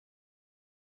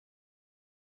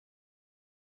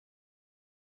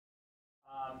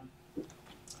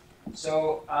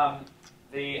So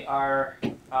our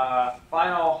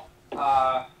final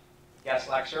guest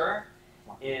lecturer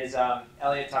is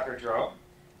Elliot Tucker-Drob.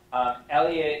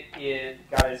 Elliot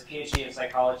got his PhD in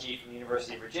psychology from the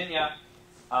University of Virginia.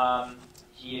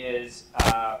 He is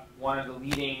one of the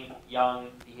leading young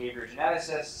behavior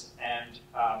geneticists and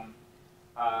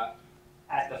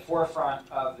at the forefront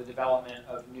of the development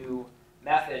of new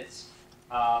methods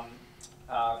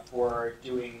for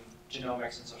doing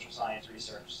genomics and social science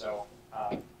research. So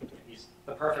he's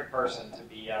the perfect person to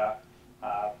be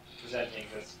presenting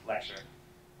this lecture.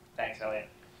 Thanks, Elliot.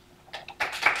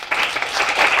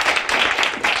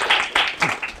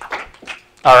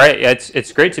 All right,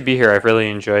 it's great to be here. I've really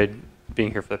enjoyed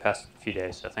being here for the past few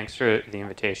days, so thanks for the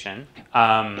invitation.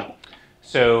 As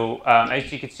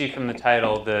you can see from the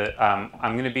title,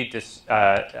 I'm going to be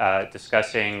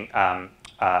discussing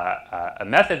a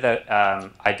method that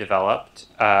I developed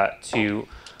to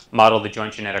model the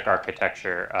joint genetic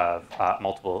architecture of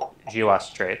multiple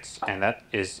GWAS traits, and that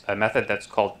is a method that's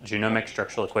called genomic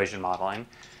structural equation modeling.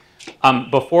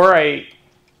 Before I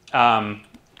kind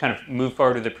of move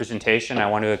forward to the presentation, I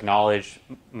want to acknowledge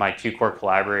my two core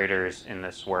collaborators in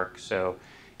this work. So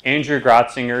Andrew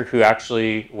Grotzinger, who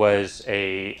actually was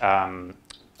a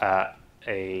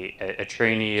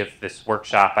trainee of this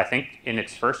workshop, I think in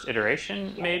its first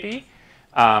iteration, maybe.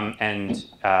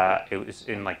 It was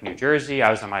in like New Jersey.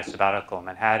 I was on my sabbatical in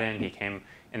Manhattan. He came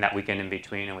in that weekend in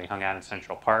between, and we hung out in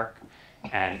Central Park.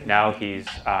 And now he's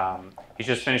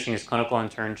just finishing his clinical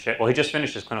internship. Well, he just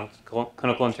finished his clinical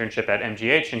internship at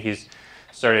MGH, and he's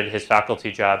started his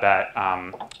faculty job at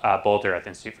Boulder at the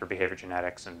Institute for Behavior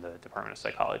Genetics in the Department of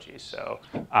Psychology. So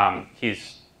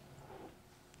he's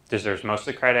deserves most of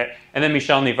the credit. And then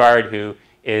Michel Nivard, who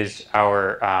is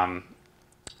our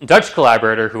Dutch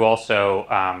collaborator, who also,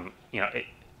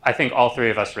 I think all three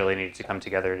of us really needed to come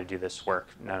together to do this work.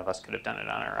 None of us could have done it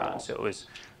on our own. So it was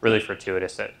really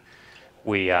fortuitous that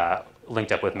we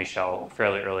linked up with Michel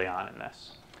fairly early on in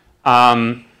this.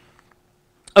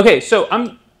 Okay, so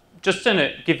I'm just going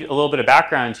to give you a little bit of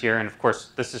background here. And of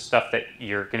course, this is stuff that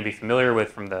you're going to be familiar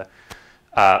with from the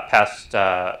past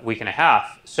week and a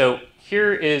half. So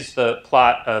here is the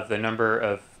plot of the number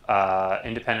of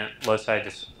independent loci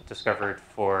discovered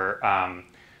for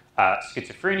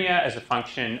schizophrenia as a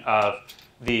function of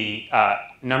the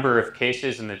number of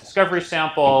cases in the discovery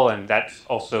sample, and that's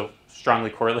also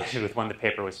strongly correlated with when the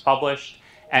paper was published.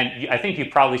 And I think you've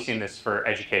probably seen this for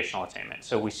educational attainment.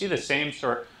 So we see the same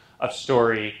sort of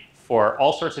story for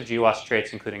all sorts of GWAS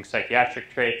traits, including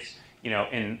psychiatric traits.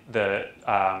 In the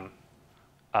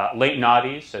late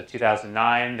noughties, so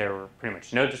 2009, there were pretty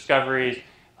much no discoveries.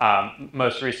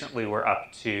 Most recently, we're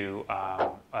up to,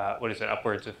 upwards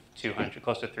of 200,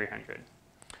 close to 300.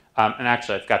 And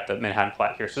actually, I've got the Manhattan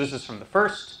plot here. So this is from the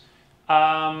first,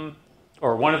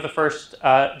 or one of the first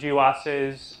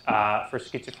GWASs for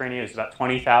schizophrenia. It was about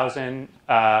 20,000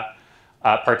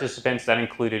 participants. That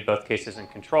included both cases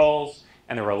and controls,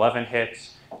 and there were 11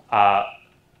 hits.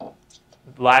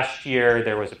 Last year,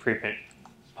 there was a preprint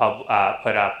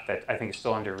put up that I think is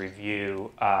still under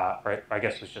review, or I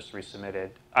guess was just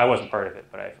resubmitted. I wasn't part of it,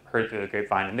 but I've heard through the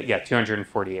grapevine, and yeah,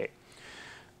 248.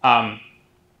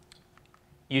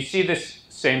 You see this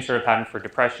same sort of pattern for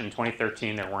depression. In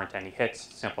 2013, there weren't any hits.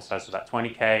 The sample size was about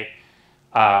 20K.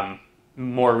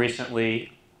 More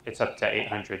recently, it's up to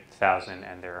 800,000,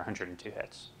 and there are 102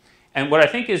 hits. And what I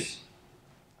think is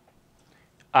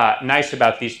nice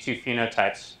about these two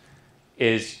phenotypes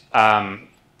is,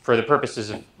 for the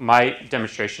purposes of my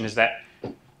demonstration, is that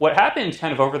what happened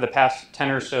kind of over the past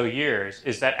 10 or so years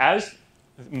is that as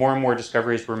more and more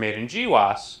discoveries were made in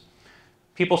GWAS,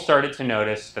 people started to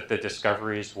notice that the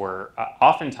discoveries were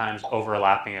oftentimes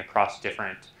overlapping across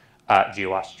different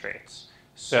GWAS traits.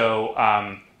 So,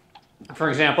 for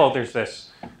example, there's this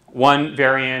one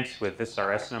variant with this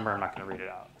RS number, I'm not going to read it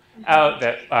out,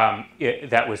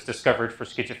 that was discovered for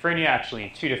schizophrenia, actually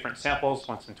in two different samples,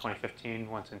 once in 2015,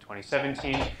 once in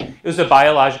 2017. It was a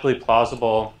biologically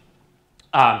plausible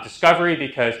discovery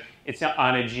because it's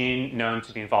on a gene known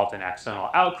to be involved in axonal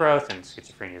outgrowth, and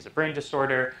schizophrenia is a brain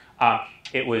disorder.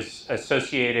 It was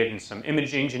associated in some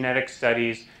imaging genetic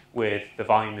studies with the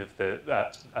volume of the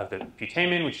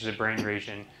putamen, which is a brain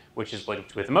region which is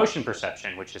linked with emotion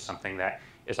perception, which is something that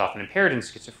is often impaired in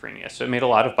schizophrenia. So it made a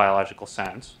lot of biological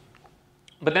sense.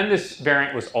 But then this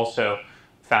variant was also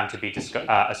found to be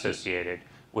associated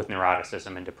with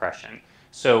neuroticism and depression.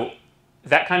 So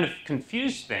that kind of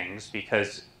confused things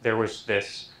because there was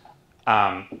this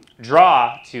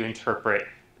draw to interpret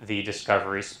the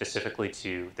discovery specifically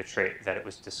to the trait that it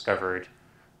was discovered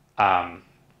on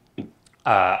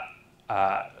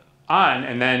on,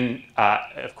 and then,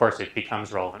 of course, it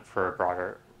becomes relevant for a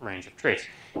broader range of traits.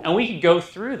 And we could go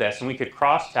through this, and we could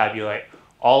cross-tabulate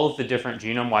all of the different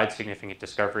genome-wide significant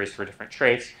discoveries for different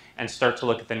traits and start to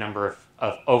look at the number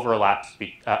of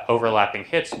overlapping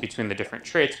hits between the different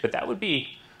traits. But that would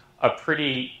be a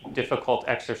pretty difficult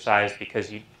exercise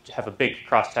because you have a big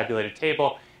cross-tabulated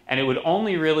table, and it would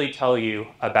only really tell you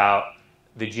about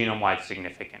the genome-wide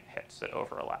significant hits that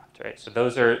overlapped, right? So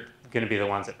those are going to be the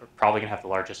ones that are probably going to have the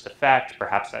largest effect.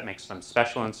 Perhaps that makes them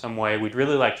special in some way. We'd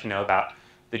really like to know about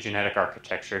the genetic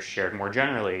architecture shared more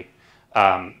generally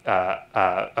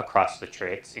across the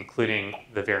traits, including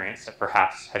the variants that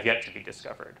perhaps have yet to be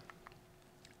discovered.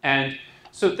 And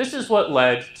so this is what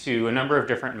led to a number of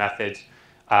different methods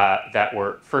that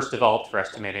were first developed for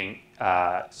estimating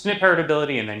SNP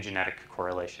heritability and then genetic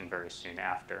correlation very soon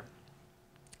after.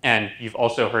 And you've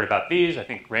also heard about these. I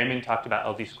think Raymond talked about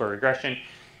LD score regression.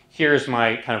 Here's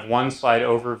my kind of one-slide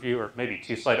overview, or maybe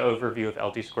two-slide overview of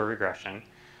LD score regression.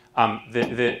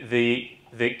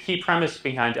 The key premise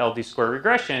behind LD score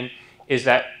regression is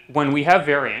that when we have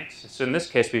variants, so in this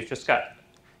case, we've just got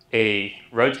a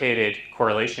rotated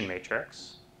correlation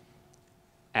matrix,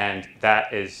 and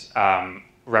that is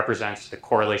represents the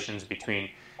correlations between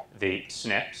the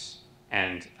SNPs,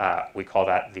 and we call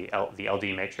that the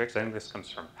LD matrix. I think this comes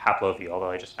from HaploView,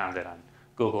 although I just found it on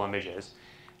Google Images.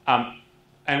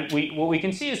 And what we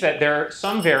can see is that there are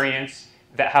some variants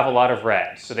that have a lot of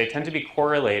red, so they tend to be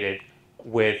correlated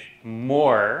with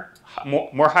more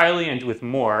highly and with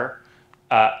more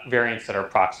variants that are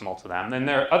proximal to them. Then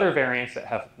there are other variants that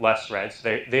have less red,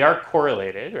 so they are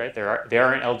correlated, right? They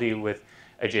are in LD with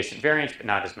adjacent variants, but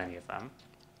not as many of them.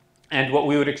 And what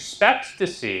we would expect to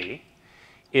see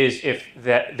is if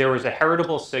there was a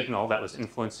heritable signal that was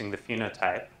influencing the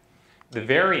phenotype, the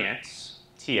variants,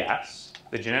 TS,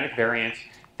 the genetic variants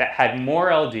that had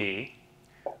more LD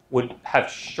would have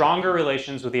stronger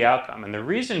relations with the outcome. And the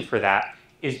reason for that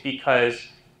is because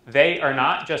they are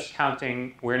not just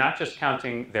counting, we're not just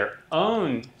counting their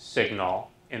own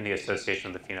signal in the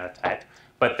association with the phenotype,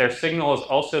 but their signal is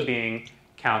also being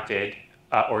counted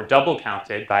or double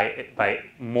counted by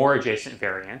more adjacent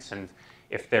variants. And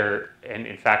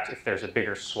in fact, if there's a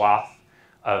bigger swath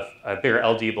of a bigger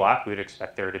LD block, we would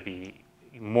expect there to be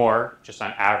more, just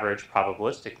on average,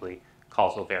 probabilistically,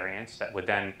 causal variants that would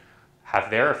then have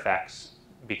their effects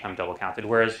become double counted.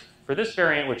 Whereas for this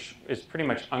variant, which is pretty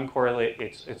much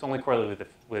uncorrelated, it's only correlated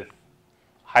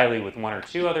highly with one or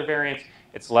two other variants,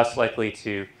 it's less likely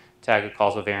to tag a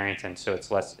causal variant, and so it's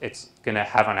going to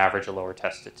have on average a lower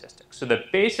test statistic. So the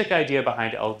basic idea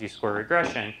behind LD score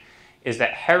regression is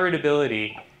that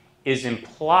heritability is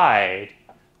implied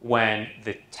when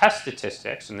the test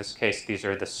statistics, in this case these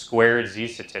are the squared z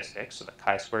statistics, so the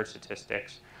chi-squared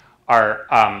statistics, are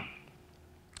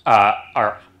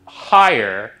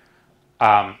higher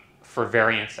for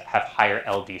variants that have higher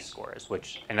LD scores,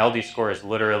 which an LD score is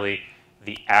literally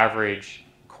the average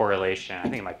correlation, I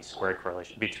think it might be squared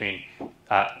correlation, between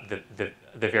the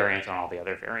variant and all the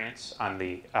other variants on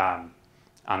the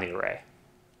array.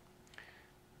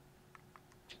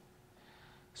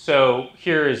 So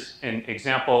here is an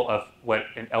example of what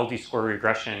an LD score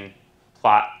regression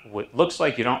plot looks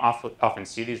like. You don't often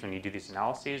see these when you do these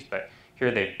analyses, but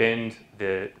here they've binned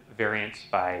the variants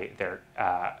by their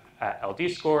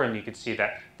LD score, and you can see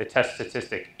that the test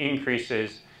statistic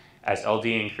increases as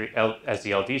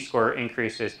the LD score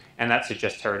increases, and that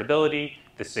suggests heritability.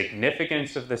 The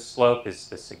significance of this slope is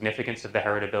the significance of the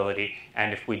heritability,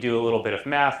 and if we do a little bit of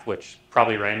math, which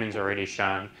probably Raymond's already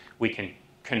shown, we can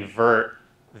convert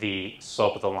the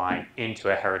slope of the line into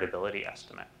a heritability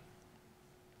estimate.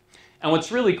 And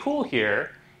what's really cool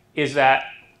here is that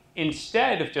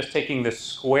instead of just taking the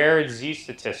squared z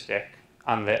statistic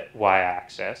on the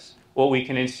y-axis, what we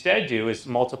can instead do is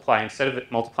multiply, instead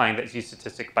of multiplying that z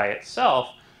statistic by itself,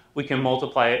 we can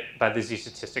multiply it by the z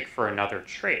statistic for another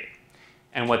trait.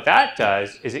 And what that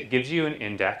does is it gives you an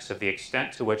index of the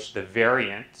extent to which the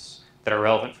variants that are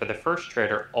relevant for the first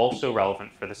trait are also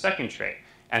relevant for the second trait.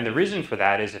 And the reason for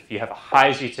that is if you have a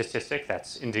high z statistic,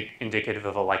 that's indicative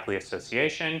of a likely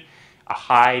association. A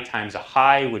high times a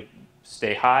high would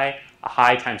stay high. A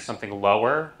high times something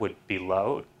lower would be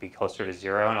low, would be closer to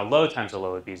 0, and a low times a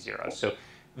low would be 0. So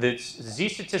the z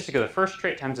statistic of the first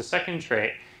trait times the second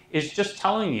trait is just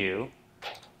telling you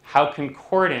how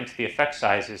concordant the effect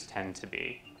sizes tend to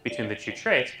be between the two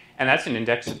traits, and that's an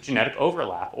index of genetic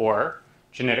overlap, or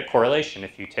genetic correlation.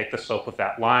 If you take the slope of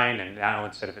that line, and now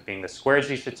instead of it being the square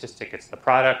z statistic, it's the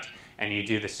product, and you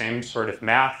do the same sort of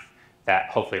math that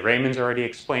hopefully Raymond's already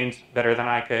explained better than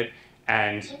I could,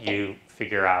 and you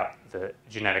figure out the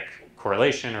genetic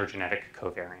correlation or genetic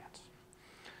covariance.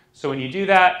 So when you do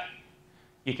that,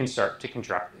 you can start to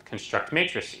construct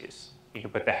matrices. You can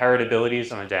put the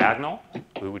heritabilities on the diagonal.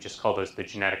 We would just call those the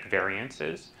genetic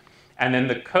variances. And then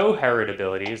the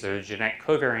co-heritabilities, or the genetic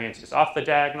covariances, off the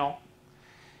diagonal.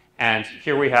 And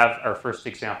here we have our first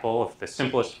example of the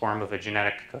simplest form of a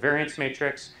genetic covariance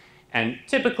matrix. And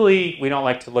typically, we don't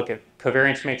like to look at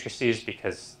covariance matrices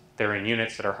because they're in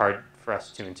units that are hard for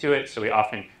us to intuit. So we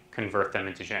often convert them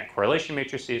into genetic correlation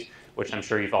matrices, which I'm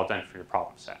sure you've all done for your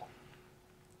problem set.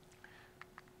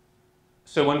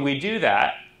 So when we do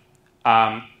that,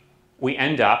 we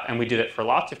end up, and we did it for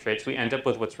lots of traits, we end up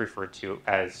with what's referred to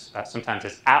as sometimes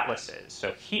as atlases,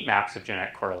 so heat maps of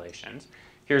genetic correlations.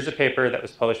 Here's a paper that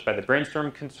was published by the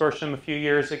Brainstorm Consortium a few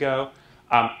years ago.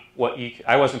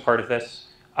 I wasn't part of this.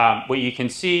 What you can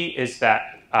see is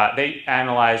that they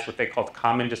analyzed what they called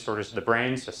common disorders of the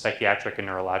brain, so psychiatric and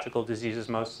neurological diseases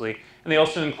mostly, and they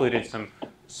also included some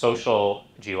social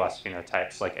GWAS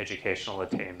phenotypes like educational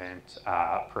attainment,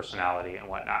 personality, and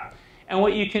whatnot. And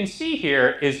what you can see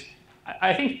here is,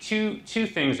 I think two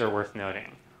things are worth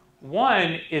noting.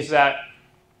 One is that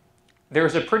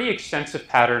there's a pretty extensive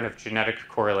pattern of genetic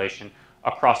correlation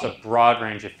across a broad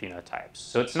range of phenotypes.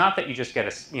 So it's not that you just get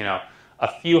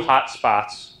a few hot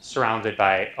spots surrounded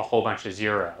by a whole bunch of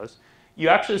zeros. You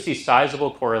actually see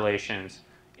sizable correlations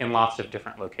in lots of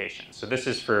different locations. So this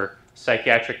is for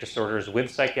psychiatric disorders with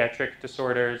psychiatric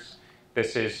disorders.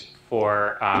 This is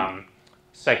for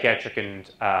psychiatric and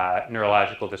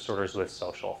neurological disorders with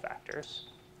social factors.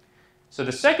 So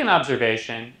the second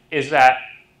observation is that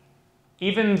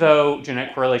even though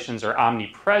genetic correlations are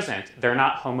omnipresent, they're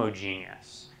not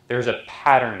homogeneous. There's a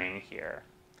patterning here.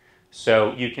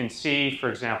 So you can see, for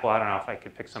example, I don't know if I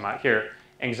could pick some out here,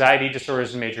 anxiety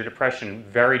disorders and major depression,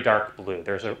 very dark blue.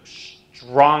 There's a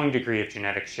strong degree of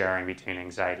genetic sharing between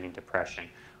anxiety and depression,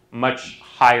 much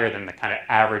higher than the kind of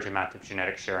average amount of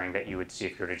genetic sharing that you would see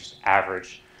if you were to just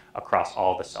average across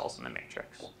all the cells in the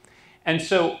matrix. And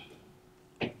so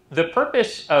the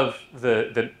purpose of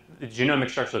the genomic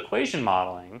structural equation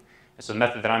modeling, it's a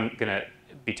method that I'm going to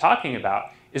be talking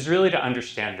about, is really to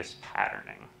understand this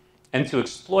patterning and to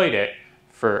exploit it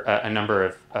for a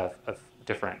number of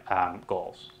different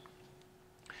goals.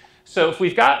 So if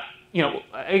we've got,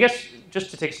 I guess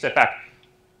just to take a step back,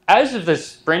 as of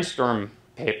this brainstorm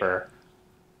paper,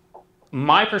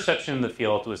 my perception in the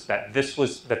field was that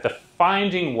the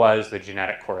finding was the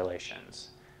genetic correlations.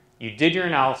 You did your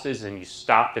analysis and you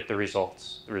stopped at the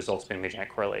results being the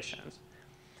genetic correlations.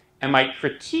 And my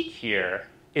critique here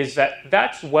is that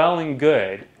that's well and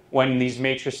good when these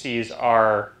matrices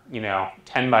are,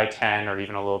 10 by 10 or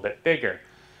even a little bit bigger.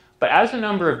 But as the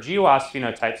number of GWAS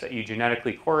phenotypes that you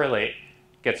genetically correlate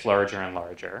gets larger and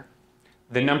larger,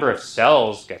 the number of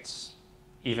cells gets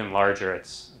even larger.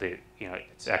 It's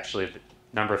actually the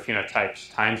number of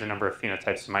phenotypes times the number of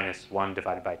phenotypes minus 1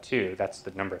 divided by 2. That's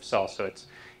the number of cells. So it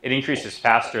increases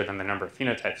faster than the number of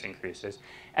phenotypes increases.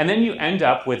 And then you end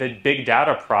up with a big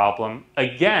data problem,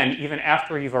 again, even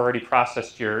after you've already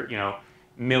processed your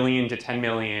million to 10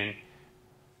 million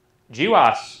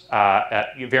GWAS,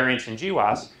 variants in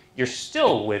GWAS, you're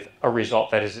still with a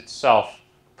result that is itself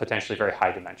potentially very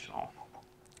high dimensional.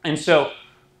 And so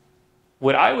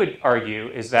what I would argue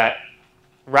is that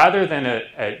rather than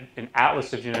an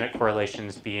atlas of genetic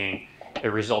correlations being a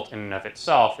result in and of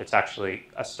itself, it's actually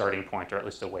a starting point, or at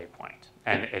least a waypoint,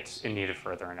 and it's in need of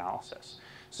further analysis.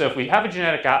 So if we have a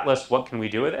genetic atlas, what can we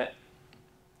do with it?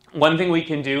 One thing we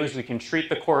can do is we can treat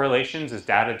the correlations as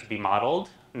data to be modeled,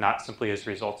 not simply as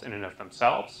results in and of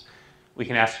themselves. We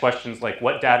can ask questions like,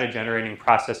 what data generating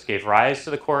process gave rise to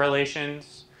the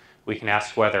correlations? We can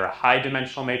ask whether a high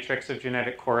dimensional matrix of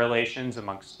genetic correlations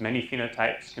amongst many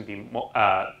phenotypes can be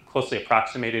closely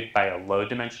approximated by a low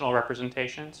dimensional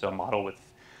representation, so a model with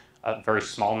a very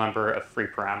small number of free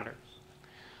parameters.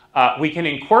 We can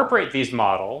incorporate these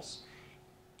models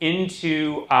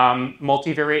into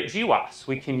multivariate GWAS.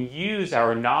 We can use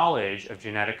our knowledge of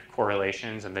genetic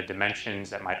correlations and the dimensions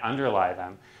that might underlie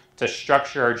them to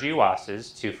structure our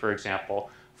GWASs to, for example,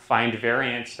 find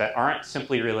variants that aren't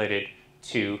simply related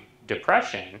to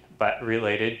depression, but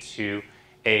related to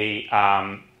a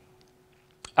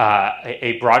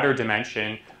broader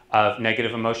dimension of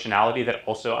negative emotionality that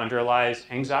also underlies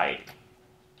anxiety.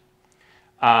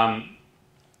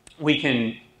 We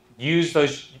can use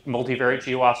those multivariate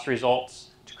GWAS results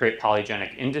to create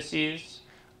polygenic indices.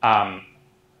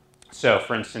 So,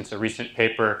 for instance, a recent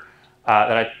paper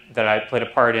that I played a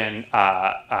part in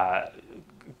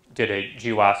did a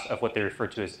GWAS of what they refer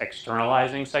to as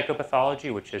externalizing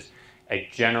psychopathology, which is a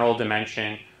general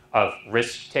dimension of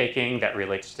risk-taking that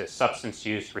relates to substance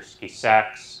use, risky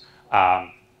sex,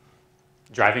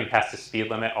 driving past the speed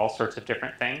limit, all sorts of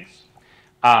different things.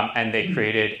 And they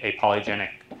created a polygenic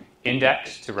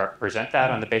index to represent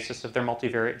that on the basis of their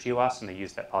multivariate GWAS, and they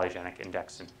used that polygenic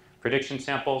index in prediction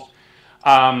samples.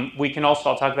 We can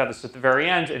also, I'll talk about this at the very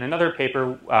end, in another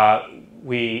paper,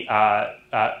 we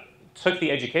took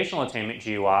the educational attainment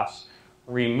GWAS,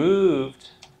 removed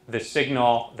the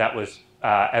signal that was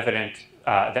evident,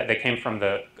 that came from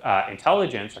the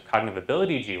intelligence or cognitive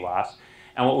ability GWAS,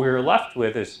 and what we were left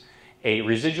with is a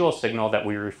residual signal that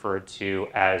we referred to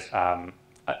as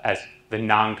the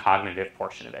non-cognitive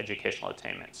portion of educational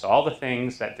attainment. So all the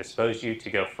things that dispose you to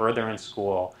go further in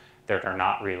school that are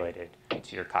not related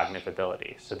to your cognitive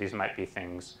ability. So these might be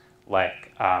things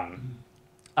like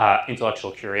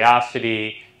intellectual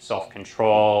curiosity,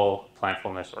 self-control,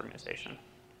 planfulness, organization.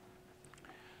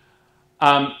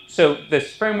 So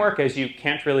this framework, as you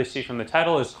can't really see from the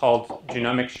title, is called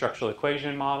Genomic Structural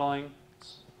Equation Modeling.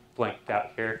 It's blanked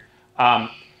out here.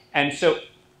 And so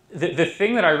the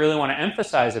thing that I really want to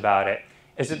emphasize about it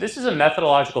is that this is a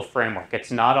methodological framework.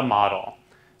 It's not a model.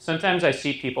 Sometimes I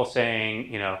see people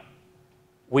saying, you know,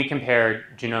 we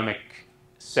compared genomic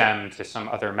SEM to some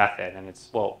other method, and it's,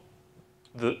 well,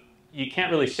 you can't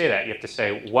really say that. You have to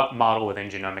say what model within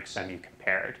genomic SEM you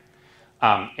compared.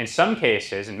 In some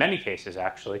cases, in many cases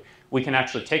actually, we can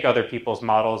actually take other people's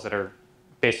models that are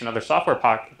based on other software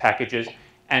packages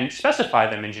and specify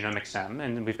them in genomic SEM,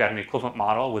 and we've got an equivalent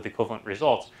model with equivalent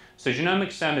results. So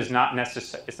genomic SEM is not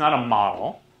necessary, it's not a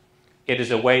model. It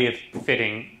is a way of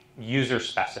fitting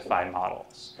user-specified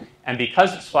models. And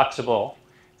because it's flexible,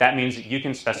 that means that you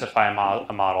can specify a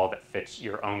model that fits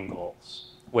your own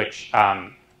goals, which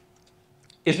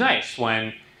is nice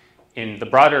when in the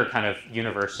broader kind of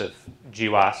universe of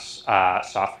GWAS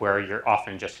software, you're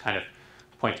often just kind of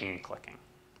pointing and clicking.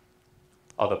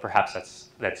 Although perhaps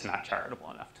that's not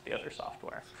charitable enough to the other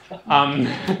software.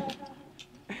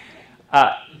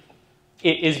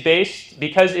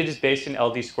 Because it is based in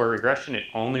LD square regression, it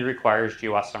only requires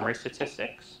GWAS summary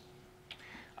statistics.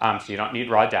 So you don't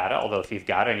need raw data, although if you've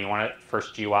got it and you want to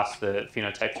first GWAS the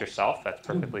phenotypes yourself, that's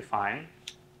perfectly fine.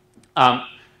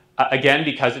 Again,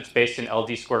 because it's based in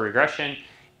LD square regression,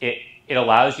 it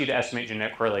allows you to estimate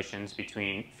genetic correlations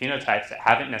between phenotypes that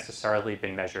haven't necessarily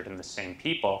been measured in the same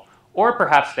people, or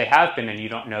perhaps they have been and you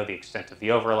don't know the extent of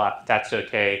the overlap. That's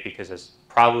okay, because as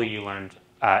probably you learned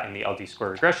in the LD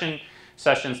square regression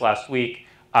sessions last week,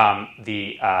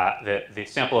 the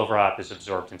sample overlap is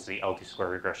absorbed into the LD square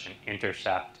regression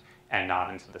intercept and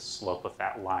not into the slope of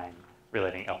that line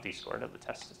relating LD score to the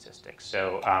test statistics.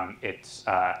 So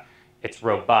it's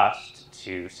robust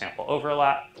to sample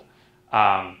overlap,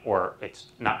 or it's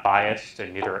not biased,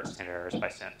 and neither are standard errors by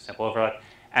sample overlap.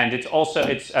 And it's also,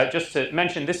 just to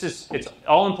mention, it's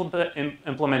all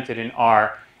implemented in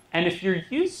R. And if you're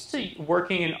used to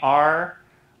working in R,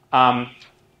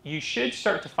 you should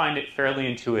start to find it fairly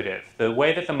intuitive. The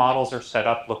way that the models are set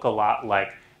up look a lot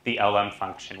like the LM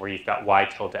function, where you've got y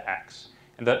tilde x.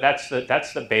 And that's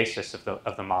the basis of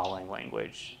the modeling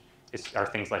language, are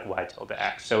things like y tilde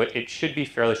x. So it should be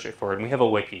fairly straightforward. And we have a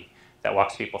wiki that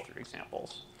walks people through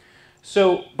examples.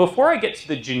 So before I get to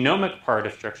the genomic part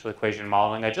of structural equation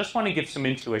modeling, I just want to give some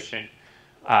intuition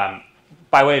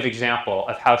by way of example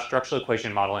of how structural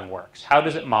equation modeling works. How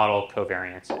does it model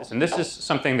covariances? And this is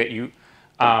something that you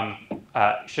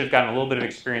should have gotten a little bit of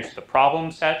experience with the problem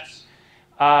sets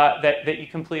that you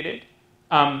completed.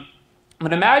 But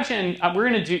imagine, we're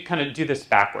going to kind of do this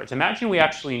backwards. Imagine we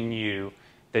actually knew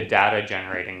the data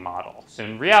generating model. So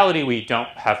in reality, we don't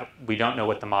know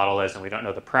what the model is, and we don't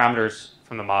know the parameters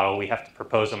from the model. We have to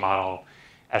propose a model,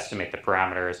 estimate the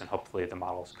parameters, and hopefully the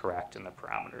model is correct and the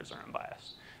parameters are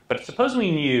unbiased. But suppose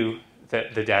we knew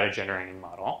the data generating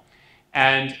model.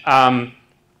 And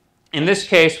in this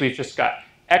case, we've just got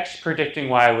x predicting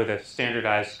y with a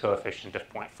standardized coefficient of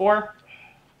 0.4.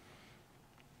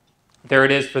 There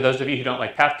it is for those of you who don't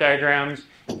like path diagrams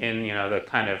in the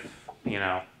kind of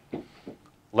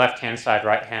left-hand side,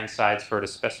 right-hand side sort of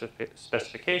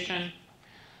specification.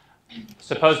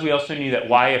 Suppose we also knew that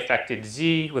y affected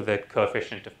z with a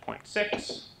coefficient of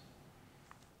 0.6.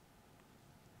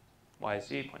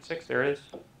 YZ 0.6, there it is.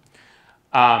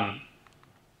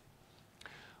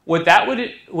 What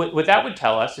that would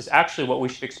tell us is actually what we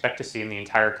should expect to see in the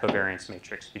entire covariance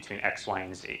matrix between x, y,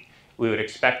 and z. We would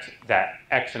expect that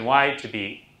x and y to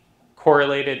be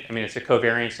correlated. I mean, it's a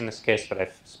covariance in this case, but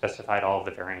I've specified all of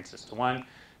the variances to 1.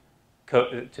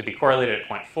 To be correlated at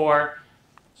 0.4,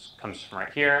 this comes from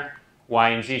right here. Y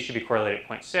and z should be correlated at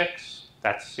 0.6.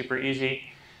 That's super easy.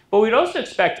 But we'd also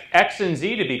expect x and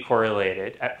z to be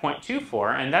correlated at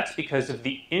 0.24, and that's because of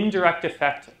the indirect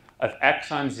effect of x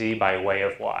on z by way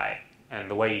of y. And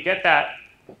the way you get that,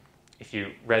 if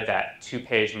you read that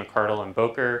 2-page McCardle and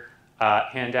Boker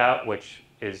handout, which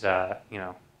is, you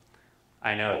know,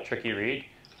 I know a tricky read,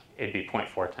 it'd be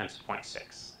 0.4 times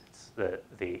 0.6. It's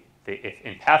if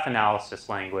in path analysis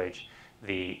language,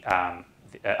 a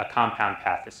compound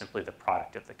path is simply the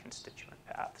product of the constituent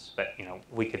paths. But you know,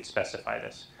 we could specify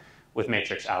this with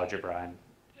matrix algebra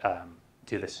and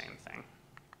do the same thing.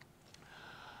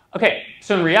 Okay,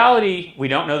 so in reality, we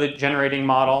don't know the generating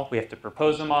model. We have to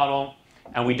propose a model,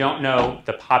 and we don't know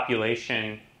the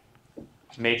population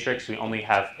matrix. We only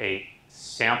have a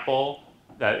sample,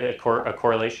 a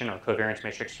correlation or covariance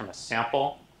matrix from a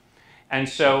sample. And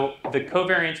so the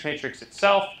covariance matrix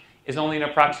itself is only an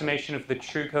approximation of the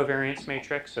true covariance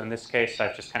matrix. So in this case,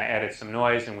 I've just kind of added some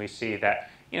noise, and we see that,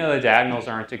 you know, the diagonals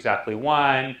aren't exactly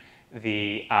 1.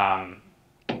 The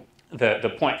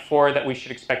 0.4 that we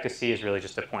should expect to see is really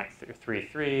just a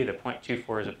 0.33. The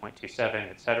 0.24 is a 0.27,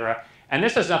 et cetera. And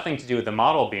this has nothing to do with the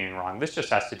model being wrong. This just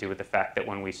has to do with the fact that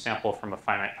when we sample from a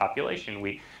finite population,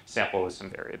 we sample with some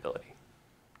variability.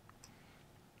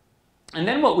 And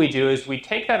then what we do is we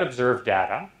take that observed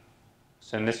data.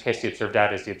 So in this case, the observed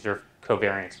data is the observed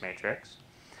covariance matrix.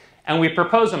 And we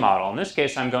propose a model. In this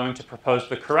case, I'm going to propose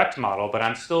the correct model, but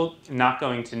I'm still not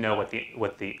going to know what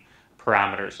the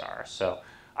parameters are. So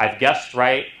I've guessed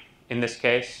right in this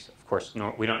case. Of course,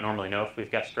 we don't normally know if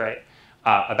we've guessed right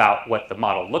about what the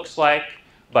model looks like,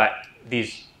 but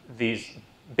these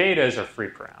betas are free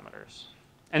parameters.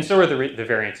 And so are the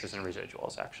variances and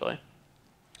residuals, actually.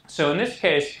 So in this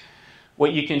case,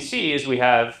 what you can see is we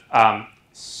have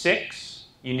 6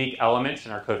 unique elements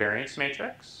in our covariance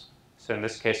matrix. So in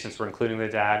this case, since we're including the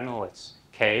diagonal, it's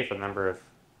k for the number of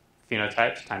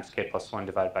phenotypes times k plus 1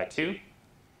 divided by 2,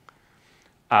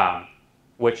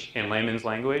 which in layman's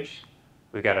language,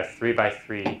 we've got a 3 by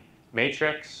 3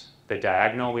 matrix. The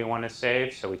diagonal we want to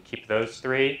save, so we keep those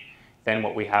 3. Then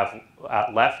what we have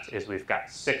left is we've got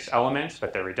 6 elements,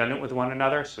 but they're redundant with one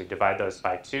another, so we divide those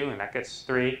by 2, and that gets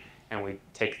 3. And we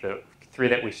take the 3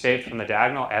 that we saved from the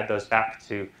diagonal, add those back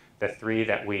to the 3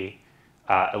 that we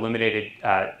eliminated,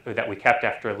 that we kept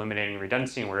after eliminating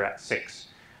redundancy, and we're at 6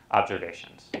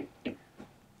 observations.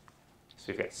 So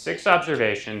we've got 6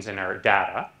 observations in our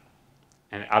data,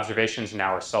 and observations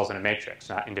now are cells in a matrix,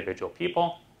 not individual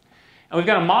people. And we've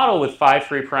got a model with 5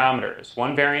 free parameters: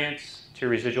 1 variance, 2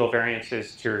 residual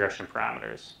variances, 2 regression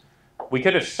parameters. We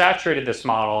could have saturated this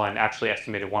model and actually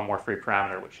estimated 1 more free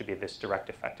parameter, which should be this direct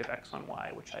effect of x on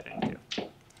y, which I didn't do.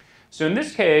 So in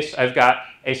this case, I've got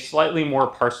a slightly more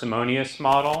parsimonious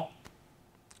model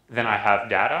than I have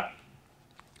data.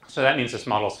 So that means this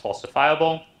model is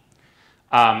falsifiable.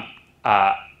 I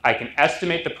can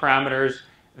estimate the parameters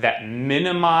that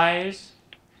minimize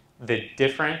the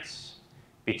difference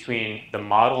between the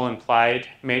model implied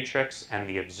matrix and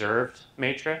the observed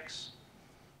matrix.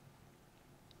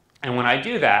 And when I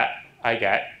do that, I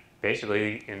get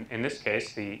basically, in this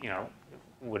case,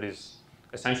 what is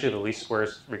essentially the least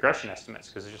squares regression estimates,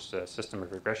 because it's just a system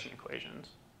of regression equations.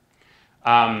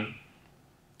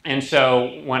 And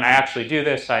so when I actually do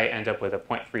this, I end up with a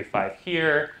 0.35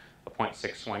 here, a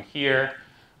 0.61 here.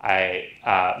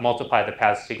 I multiply the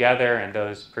paths together, and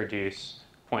those produce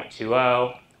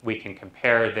 0.20. We can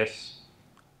compare this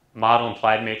model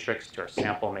implied matrix to our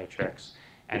sample matrix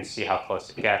and see how close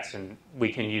it gets. And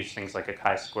we can use things like a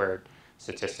chi-squared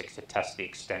statistics to test the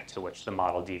extent to which the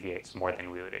model deviates more than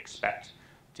we would expect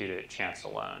due to chance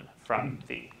alone from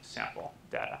the sample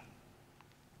data.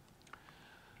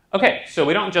 Okay, so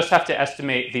we don't just have to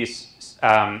estimate these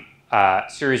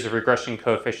series of regression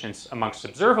coefficients amongst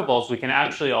observables. We can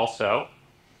actually also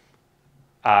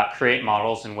create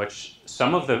models in which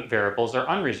some of the variables are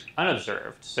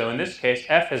unobserved. So in this case,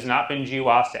 f has not been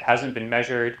GWASed. It hasn't been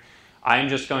measured. I'm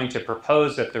just going to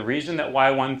propose that the reason that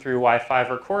y1 through y5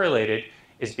 are correlated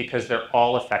is because they're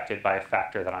all affected by a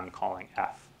factor that I'm calling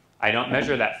f. I don't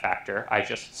measure that factor. I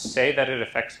just say that it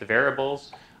affects the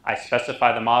variables. I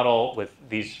specify the model with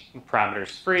these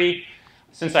parameters free.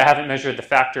 Since I haven't measured the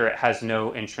factor, it has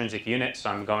no intrinsic unit,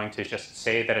 so I'm going to just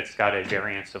say that it's got a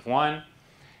variance of 1.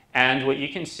 And what you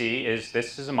can see is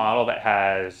this is a model that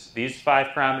has these 5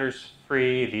 parameters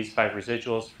free, these 5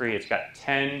 residuals free. It's got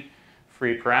 10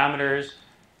 free parameters.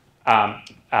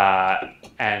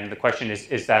 And the question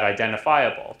is that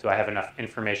identifiable? Do I have enough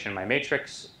information in my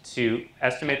matrix to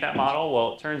estimate that model?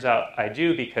 Well, it turns out I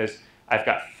do, because I've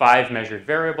got 5 measured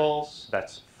variables.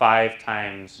 That's 5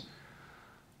 times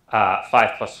 5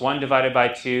 plus 1 divided by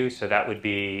 2. So that would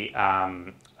be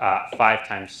 5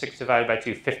 times 6 divided by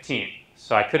 2, 15.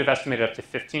 So I could have estimated up to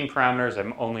 15 parameters.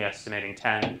 I'm only estimating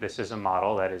 10. This is a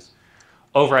model that is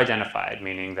over-identified,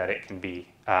 meaning that it can be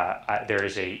there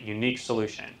is a unique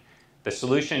solution. The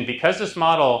solution, because this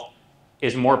model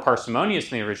is more parsimonious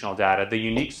than the original data, the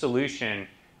unique solution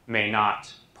may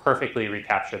not perfectly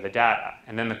recapture the data.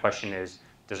 And then the question is,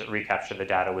 does it recapture the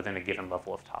data within a given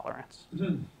level of tolerance?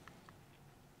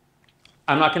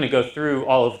 I'm not going to go through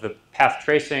all of the path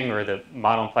tracing or the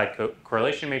model implied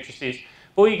correlation matrices,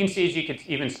 but what you can see is you could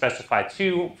even specify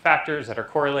 2 factors that are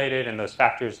correlated, and those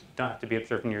factors don't have to be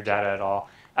observed in your data at all.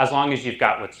 As long as you've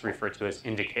got what's referred to as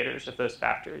indicators of those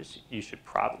factors, you should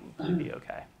probably be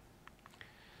okay.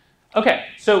 Okay,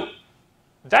 so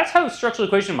that's how structural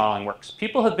equation modeling works.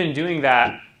 People have been doing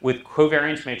that with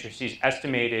covariance matrices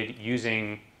estimated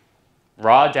using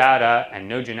raw data and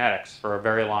no genetics for a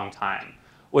very long time.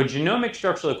 What genomic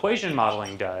structural equation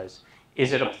modeling does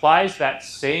is it applies that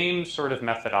same sort of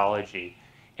methodology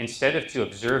instead of to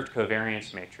observed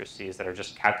covariance matrices that are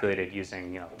just calculated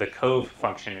using the cov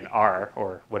function in R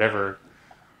or whatever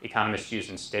economists use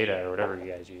in Stata or whatever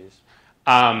you guys use.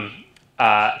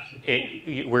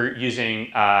 We're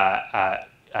using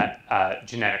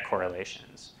genetic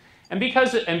correlations. And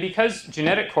because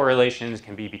genetic correlations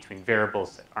can be between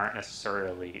variables that aren't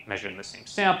necessarily measured in the same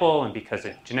sample, and because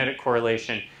a genetic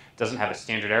correlation doesn't have a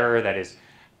standard error that is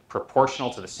proportional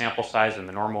to the sample size in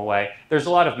the normal way, there's a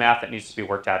lot of math that needs to be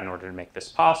worked out in order to make this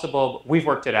possible. But we've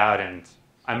worked it out, and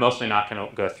I'm mostly not going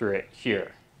to go through it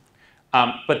here.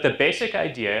 But the basic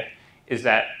idea is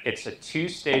that it's a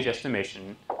 2-stage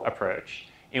estimation approach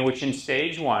in which in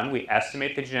stage 1 we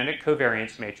estimate the genetic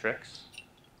covariance matrix,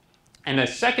 and a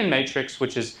second matrix,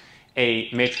 which is a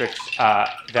matrix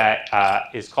that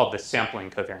is called the sampling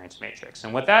covariance matrix.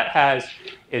 And what that has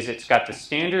is it's got the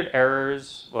standard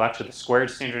errors, well actually the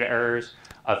squared standard errors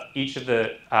of each of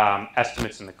the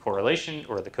estimates in the correlation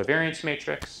or the covariance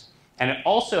matrix. And it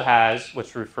also has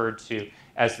what's referred to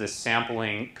as the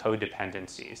sampling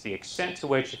codependencies, the extent to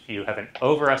which if you have an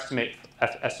overestimate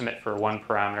estimate for one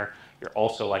parameter, you're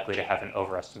also likely to have an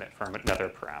overestimate for another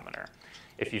parameter.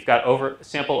 If you've got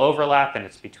sample overlap and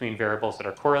it's between variables that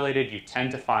are correlated, you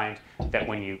tend to find that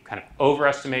when you kind of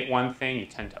overestimate one thing, you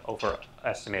tend to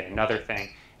overestimate another thing,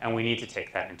 and we need to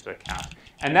take that into account.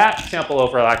 And that sample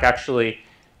overlap actually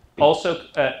also,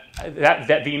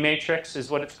 that V matrix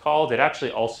is what it's called. It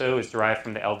actually also is derived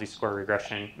from the LD square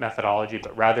regression methodology,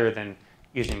 but rather than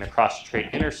using the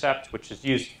cross-trait intercept, which is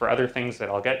used for other things that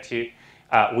I'll get to,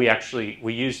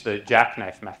 we use the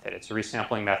jackknife method. It's a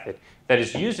resampling method that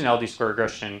is used in LD square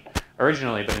regression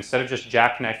originally, but instead of just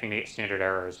jackknifing the standard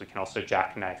errors, we can also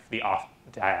jackknife the off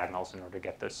diagonals in order to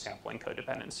get those sampling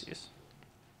codependencies.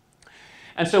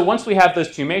 And so once we have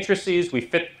those 2 matrices,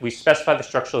 we specify the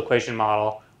structural equation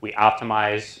model, we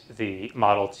optimize the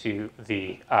model to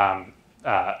the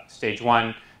stage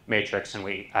 1 matrix, and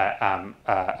we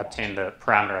obtain the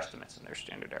parameter estimates and their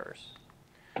standard errors.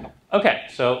 Okay,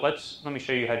 so let me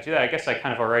show you how to do that. I guess I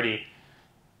kind of already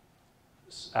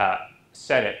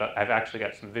said it, but I've actually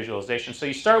got some visualization. So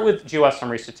you start with GWAS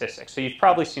summary statistics. So you've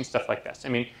probably seen stuff like this. I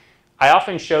mean, I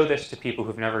often show this to people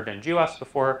who've never done GWAS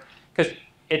before because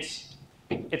it's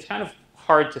kind of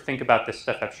hard to think about this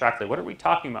stuff abstractly. What are we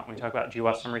talking about when we talk about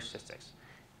GWAS summary statistics?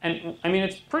 And I mean,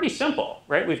 it's pretty simple,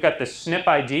 right? We've got the SNP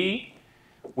ID.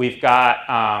 We've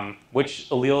got which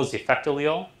allele is the effect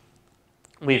allele.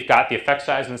 We've got the effect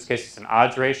size. In this case, it's an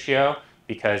odds ratio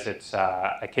because it's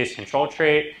a case control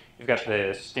trait. You've got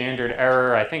the standard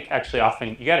error. I think actually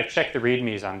often you got to check the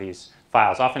readmes on these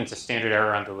files. Often it's a standard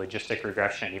error on the logistic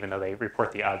regression, even though they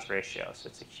report the odds ratio. So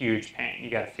it's a huge pain.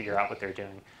 You got to figure out what they're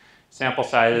doing. Sample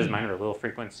sizes, minor allele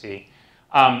frequency.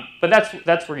 But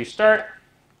that's where you start.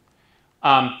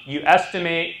 You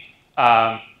estimate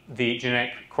the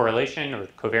genetic correlation or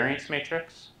covariance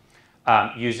matrix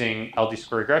using LD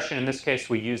square regression. In this case,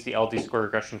 we use the LD square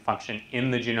regression function in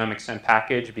the genomic SEM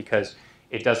package because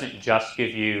it doesn't just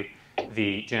give you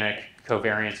the genetic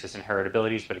covariances and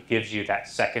heritabilities, but it gives you that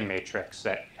second matrix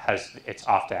that has its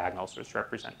off diagonals, which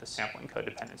represent the sampling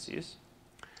codependencies.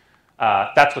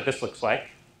 That's what this looks like.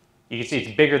 You can see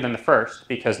it's bigger than the first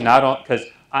because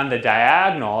on the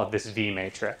diagonal of this V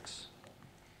matrix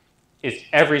is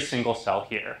every single cell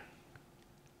here.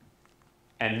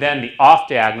 And then the off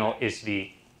diagonal is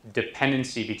the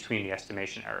dependency between the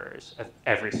estimation errors of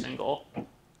every single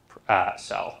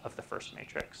cell of the first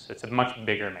matrix. It's a much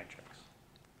bigger matrix.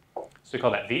 So we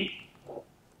call that V.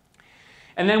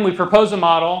 And then we propose a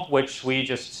model, which we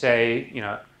just say,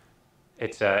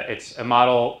 it's a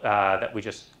model that we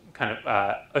just kind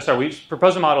of, we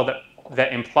propose a model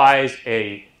that implies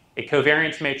a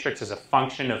covariance matrix as a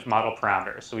function of model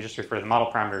parameters. So we just refer to the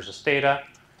model parameters as theta,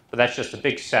 but that's just a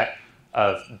big set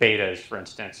of betas, for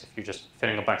instance, if you're just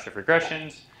fitting a bunch of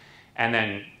regressions. And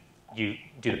then you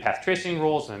do the path tracing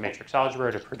rules in the matrix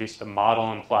algebra to produce the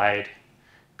model implied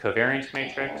covariance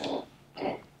matrix.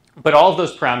 But all of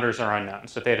those parameters are unknown.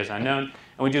 So theta is unknown. And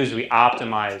what we do is we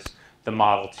optimize the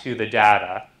model to the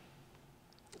data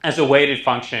as a weighted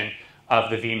function of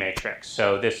the V matrix.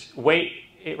 So this weight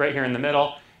right here in the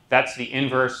middle, that's the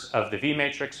inverse of the V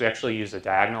matrix. We actually use a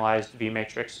diagonalized V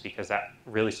matrix because that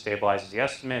really stabilizes the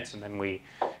estimates. And then we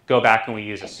go back and we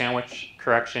use a sandwich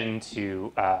correction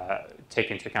to take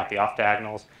into account the off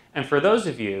diagonals. And for those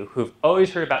of you who've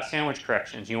always heard about sandwich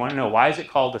corrections, you want to know, why is it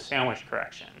called the sandwich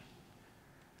correction?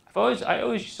 I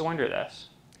always used to wonder this.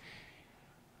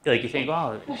 Like, you think,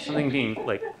 oh, something being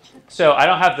like, so I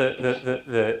don't have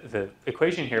the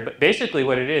equation here, but basically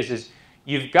what it is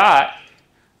you've got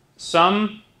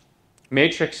some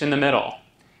matrix in the middle,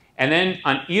 and then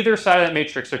on either side of that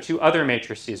matrix are two other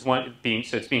matrices, one being,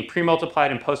 so it's being pre-multiplied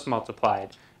and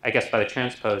post-multiplied, I guess by the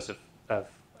transpose of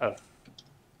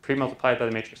pre-multiplied by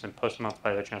the matrix and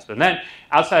post-multiplied by the transpose. And then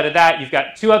outside of that, you've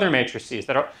got two other matrices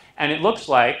that are, and it looks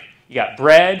like you got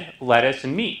bread, lettuce,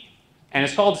 and meat. And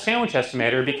it's called sandwich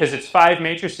estimator because it's 5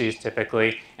 matrices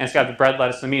typically, and it's got the bread,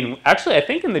 lettuce, and meat. And actually, I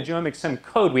think in the Genomic Sim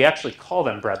code, we actually call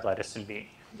them bread, lettuce, and meat.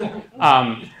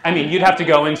 I mean, you'd have to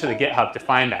go into the GitHub to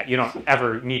find that. You don't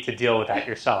ever need to deal with that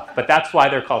yourself. But that's why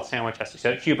they're called sandwich estimators.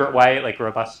 So Hubert White, like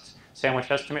robust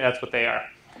sandwich estimate, that's what they are.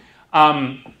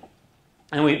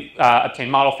 And we obtain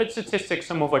model fit statistics,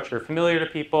 some of which are familiar to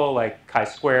people, like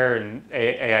chi-square and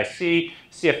AIC.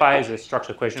 CFI is a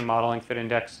structural equation modeling fit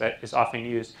index that is often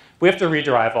used. We have to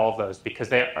rederive all of those because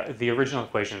the original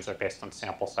equations are based on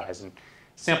sample size. And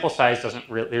sample size doesn't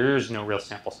really, there is no real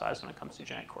sample size when it comes to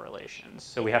genetic correlations.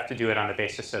 So we have to do it on the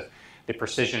basis of the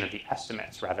precision of the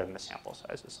estimates rather than the sample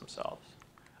sizes themselves.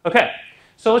 Okay,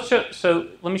 so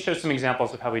let me show some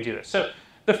examples of how we do this. So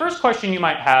the first question you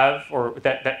might have, or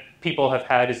that people have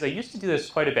had, is they used to do this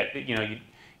quite a bit. You know,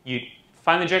 you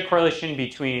find the genetic correlation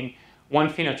between one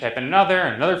phenotype and another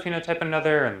phenotype and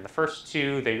another, and the first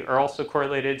two, they are also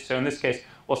correlated. So in this case,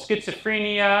 well,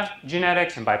 schizophrenia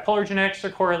genetics and bipolar genetics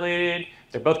are correlated.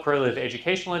 They're both correlated to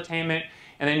educational attainment.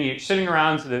 And then you're sitting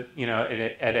around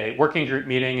at a working group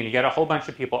meeting, and you get a whole bunch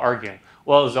of people arguing.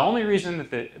 Well, is the only reason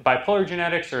that the bipolar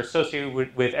genetics are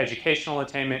associated with educational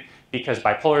attainment because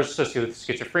bipolar is associated with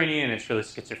schizophrenia, and it's really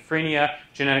schizophrenia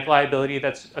genetic liability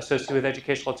that's associated with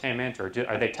educational attainment, or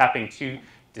are they tapping two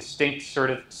distinct sort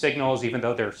of signals, even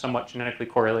though they're somewhat genetically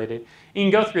correlated? You can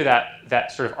go through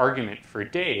that sort of argument for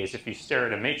days if you stare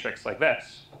at a matrix like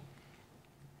this.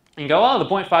 You can go, oh, the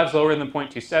 0.5 is lower than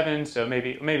 0.27, so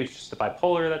maybe it's just the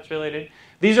bipolar that's related.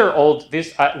 These are old.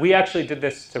 We actually did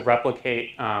this to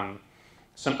replicate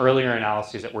some earlier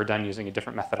analyses that were done using a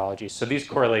different methodology. So these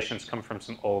correlations come from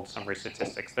some old summary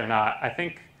statistics. They're not, I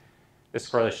think this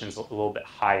correlation is a little bit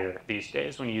higher these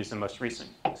days when you use the most recent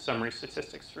summary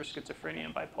statistics for schizophrenia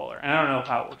and bipolar. And I don't know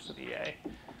how it works with EA.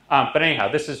 But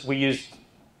anyhow, we used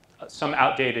some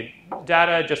outdated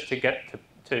data just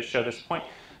to show this point.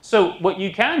 So what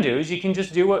you can do is you can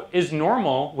just do what is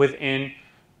normal within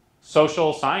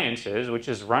social sciences, which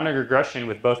is run a regression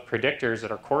with both predictors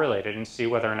that are correlated and see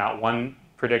whether or not one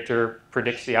predictor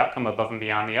predicts the outcome above and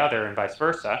beyond the other and vice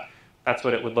versa. That's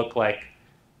what it would look like,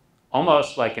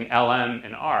 almost like an LM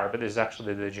in R, but this is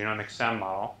actually the genomic SEM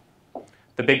model.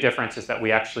 The big difference is that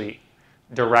we actually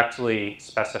directly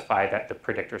specify that the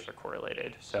predictors are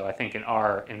correlated. So I think in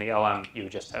R, in the LM, you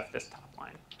would just have this top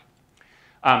line.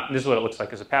 This is what it looks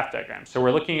like as a path diagram. So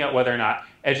we're looking at whether or not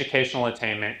educational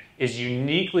attainment is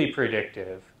uniquely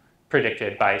predicted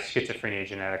by schizophrenia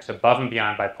genetics above and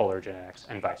beyond bipolar genetics,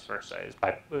 and vice versa.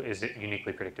 Is it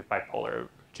uniquely predicted by bipolar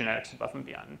genetics above and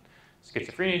beyond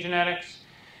schizophrenia genetics?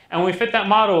 And when we fit that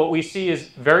model, what we see is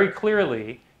very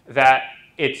clearly that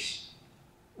it's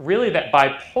really that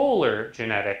bipolar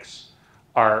genetics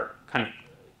are kind of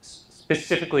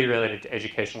specifically related to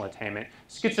educational attainment.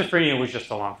 Schizophrenia was just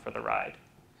along for the ride.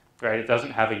 Right? It doesn't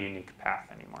have a unique path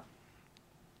anymore.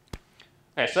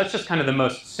 Okay, so that's just kind of the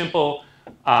most simple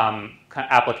kind of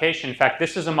application. In fact,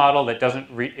 this is a model that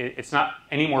it's not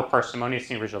any more parsimonious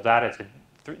than the original data. It's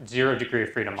a 0 degree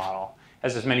of freedom model. It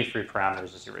has as many free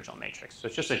parameters as the original matrix. So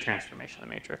it's just a transformation of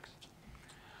the matrix.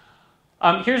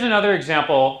 Here's another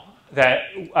example that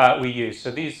we use.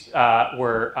 So these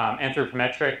were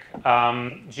anthropometric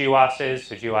GWASs,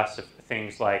 so GWAS of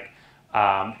things like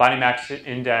body mass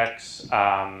index,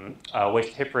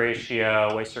 waist-to-hip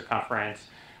ratio, waist circumference,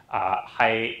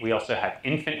 height. We also had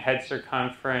infant head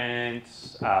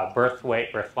circumference, birth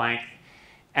weight, birth length.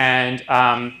 And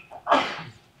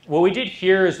what we did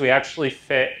here is we actually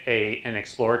fit an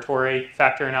exploratory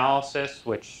factor analysis,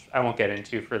 which I won't get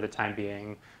into for the time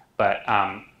being. But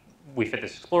we fit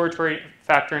this exploratory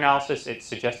factor analysis. It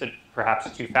suggested perhaps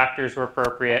 2 factors were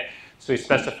appropriate. So we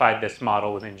specified this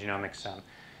model within Genomic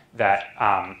that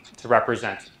to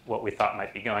represent what we thought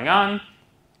might be going on.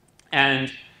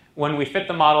 And when we fit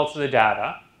the model to the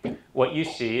data, what you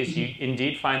see is you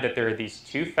indeed find that there are these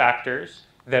 2 factors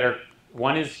that are,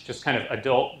 one is just kind of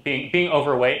adult, being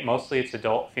overweight, mostly it's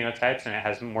adult phenotypes, and it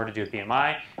has more to do with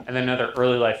BMI, and then another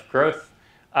early life growth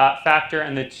factor,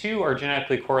 and the 2 are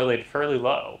genetically correlated fairly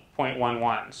low,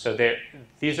 0.11. So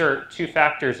these are 2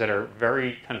 factors that are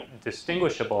very kind of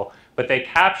distinguishable, but they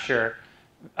capture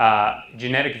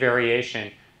genetic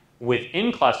variation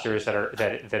within clusters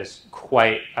that is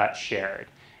quite shared.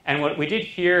 And what we did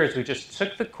here is we just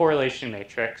took the correlation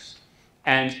matrix,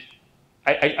 and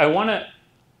I want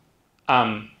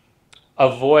to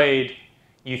avoid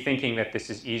you thinking that this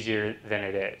is easier than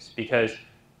it is, because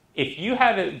if you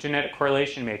had a genetic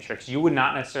correlation matrix, you would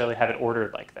not necessarily have it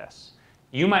ordered like this.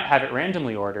 You might have it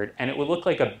randomly ordered, and it would look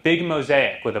like a big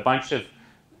mosaic with a bunch of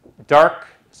dark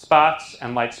spots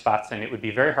and light spots, and it would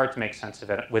be very hard to make sense of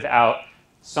it without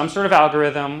some sort of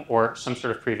algorithm or some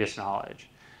sort of previous knowledge.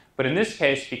 But in this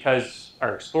case, because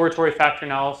our exploratory factor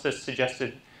analysis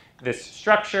suggested this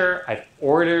structure, I've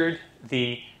ordered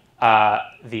the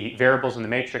variables in the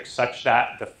matrix such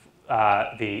that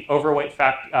the overweight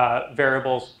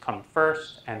variables come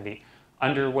first, and the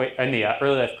underweight and the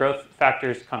early life growth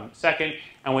factors come second.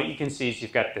 And what you can see is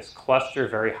you've got this cluster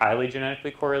of very highly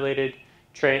genetically correlated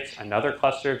traits, another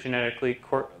cluster of genetically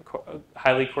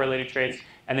highly correlated traits,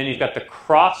 and then you've got the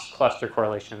cross-cluster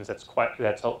correlations that's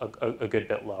a good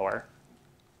bit lower.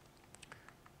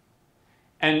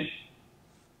 And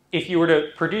if you were to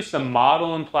produce the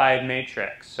model-implied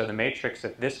matrix, so the matrix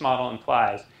that this model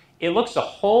implies, it looks a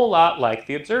whole lot like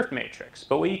the observed matrix.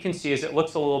 But what you can see is it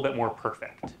looks a little bit more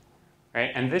perfect,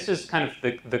 right? And this is kind of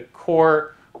the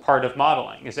core part of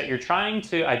modeling, is that you're trying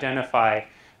to identify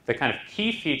the kind of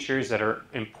key features that are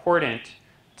important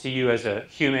to you as a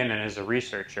human and as a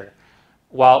researcher,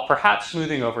 while perhaps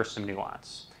smoothing over some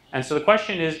nuance. And so the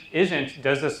question isn't,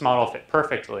 does this model fit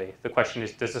perfectly? The question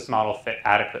is, does this model fit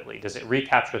adequately? Does it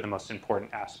recapture the most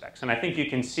important aspects? And I think you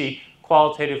can see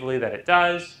qualitatively that it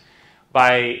does.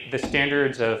 By the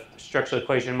standards of structural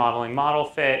equation modeling model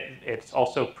fit, it's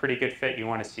also pretty good fit. You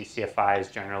want to see CFIs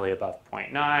generally above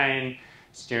 0.9,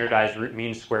 standardized root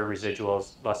mean square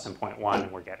residuals less than 0.1,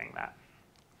 and we're getting that.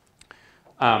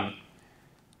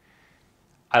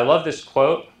 I love this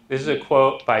quote. This is a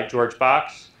quote by George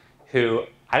Box, who,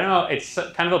 I don't know, it's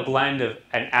kind of a blend of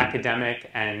an academic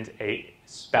and a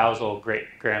spousal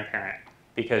great-grandparent,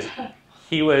 because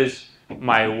he was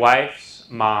my wife's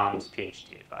mom's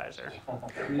PhD advisor.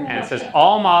 And it says,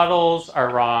 all models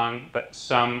are wrong, but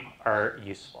some are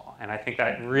useful. And I think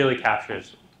that really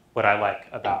captures what I like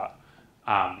about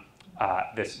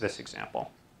this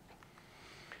example.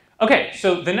 Okay,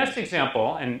 so the next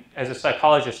example, and as a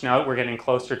psychologist now we're getting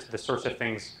closer to the sorts of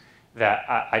things that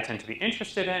I tend to be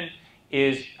interested in,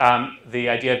 is the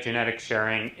idea of genetic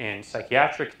sharing in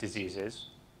psychiatric diseases.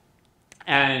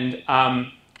 And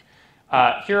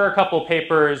here are a couple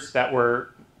papers that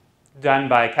were done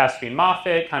by Caspian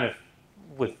Moffat, kind of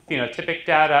with phenotypic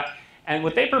data. And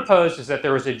what they proposed is that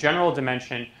there was a general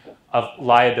dimension of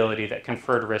liability that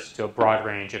conferred risk to a broad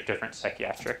range of different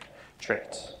psychiatric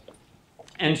traits.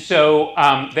 And so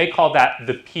they called that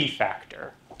the P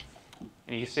factor.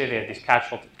 And you see they had these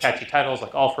catchy titles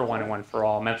like All for One and One for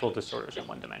All, Mental Disorders in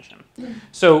One Dimension.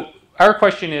 So our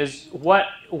question is, what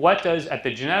does, at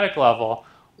the genetic level,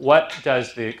 what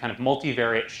does the kind of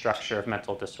multivariate structure of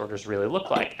mental disorders really look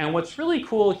like? And what's really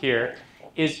cool here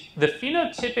is the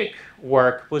phenotypic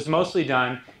work was mostly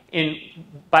done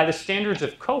by the standards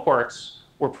of cohorts,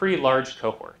 were pretty large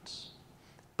cohorts.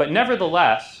 But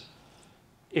nevertheless,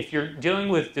 if you're dealing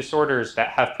with disorders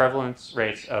that have prevalence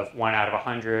rates of 1 out of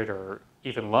 100 or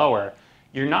even lower,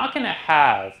 you're not going to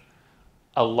have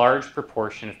a large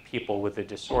proportion of people with the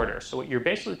disorder. So what you're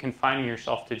basically confining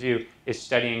yourself to do is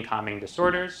studying calming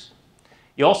disorders.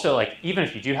 You also, even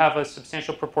if you do have a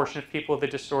substantial proportion of people with the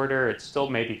disorder, it's still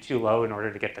maybe too low in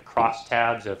order to get the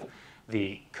crosstabs of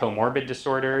the comorbid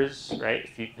disorders, right?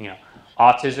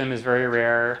 Autism is very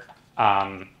rare.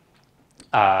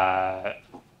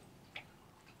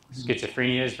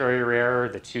 Schizophrenia is very rare.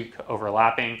 The two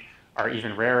overlapping are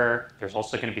even rarer. There's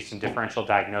also going to be some differential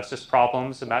diagnosis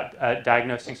problems about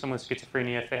diagnosing someone with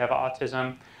schizophrenia if they have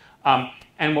autism.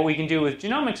 And what we can do with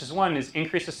genomics is, one, is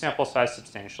increase the sample size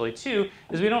substantially. Two,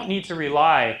 is we don't need to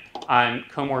rely on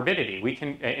comorbidity. We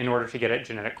can, in order to get at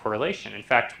genetic correlation. In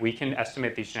fact, we can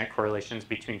estimate these genetic correlations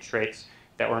between traits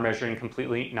that we're measuring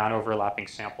completely non-overlapping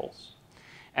samples.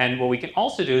 And what we can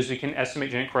also do is we can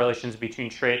estimate genetic correlations between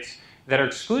traits that are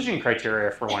exclusion criteria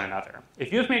for one another.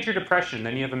 If you have major depression,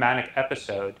 then you have a manic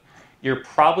episode, you're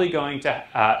probably going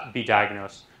to be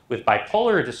diagnosed with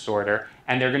bipolar disorder,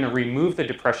 and they're going to remove the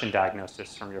depression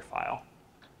diagnosis from your file.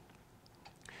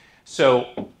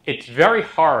 So it's very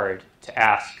hard to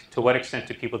ask to what extent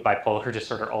do people with bipolar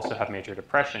disorder also have major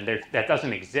depression. That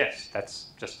doesn't exist. That's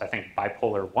just, I think,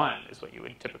 bipolar 1 is what you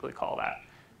would typically call that.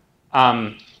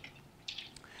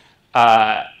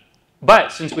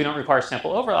 But since we don't require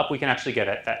sample overlap, we can actually get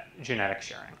at that genetic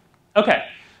sharing. OK,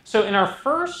 so in our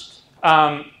first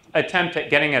attempt at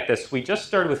getting at this, we just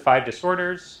started with 5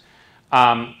 disorders.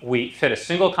 We fit a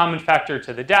single common factor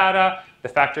to the data. The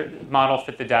factor model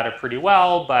fit the data pretty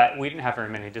well, but we didn't have very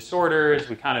many disorders.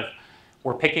 We kind of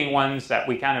were picking ones that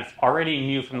we kind of already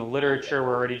knew from the literature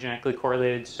were already genetically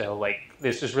correlated. So like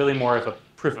this is really more of a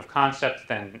proof of concept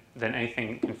than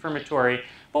anything confirmatory.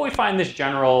 But we find this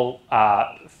general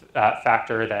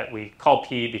factor that we call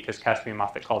P because Caspian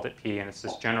Moffat called it P, and it's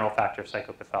this general factor of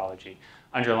psychopathology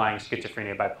underlying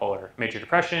schizophrenia, bipolar, major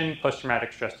depression,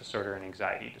 post-traumatic stress disorder, and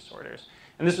anxiety disorders.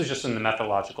 And this was just in the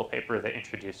methodological paper that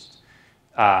introduced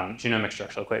genomic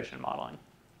structural equation modeling.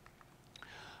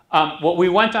 What we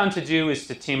went on to do is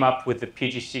to team up with the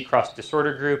PGC cross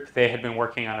disorder group. They had been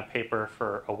working on a paper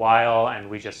for a while, and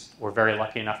we just were very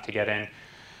lucky enough to get in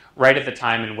right at the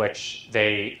time in which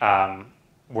they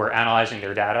were analyzing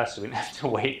their data, so we didn't have to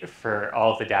wait for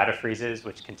all of the data freezes,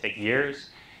 which can take years.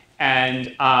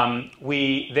 And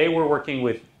they were working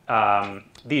with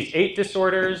these 8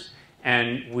 disorders,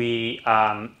 and we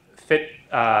fit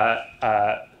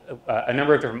a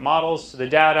number of different models to the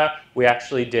data. We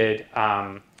actually did,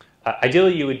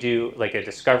 ideally you would do like a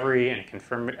discovery and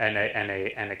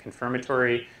a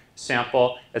confirmatory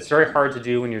sample. It's very hard to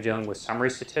do when you're dealing with summary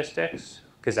statistics,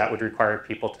 because that would require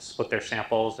people to split their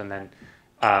samples and then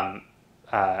rerun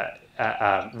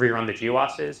the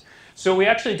GWASs. So what we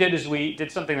actually did is we did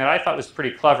something that I thought was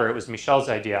pretty clever. It was Michel's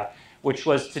idea, which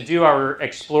was to do our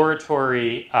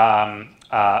exploratory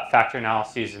factor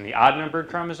analyses in the odd-numbered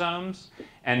chromosomes,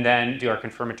 and then do our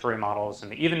confirmatory models in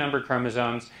the even-numbered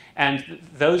chromosomes. And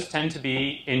those tend to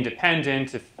be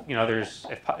independent if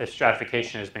if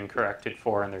stratification has been corrected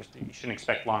for, and you shouldn't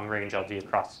expect long-range LD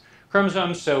across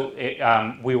chromosomes. So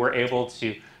we were able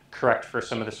to correct for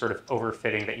some of the sort of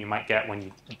overfitting that you might get when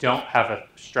you don't have a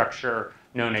structure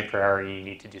known a priori. You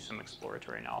need to do some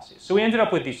exploratory analyses. So we ended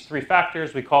up with these 3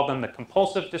 factors. We called them the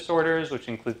compulsive disorders, which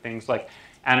include things like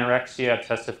anorexia,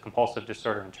 obsessive compulsive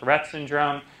disorder, and Tourette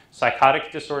syndrome.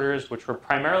 Psychotic disorders, which were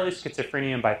primarily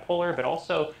schizophrenia and bipolar, but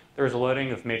also there was a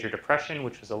loading of major depression,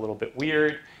 which was a little bit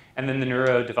weird. And then the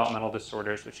neurodevelopmental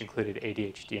disorders, which included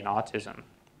ADHD and autism.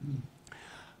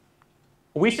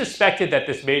 We suspected that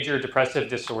this major depressive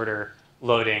disorder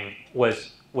loading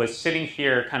was sitting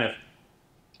here kind of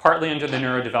partly under the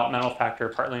neurodevelopmental factor,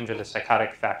 partly under the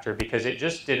psychotic factor, because it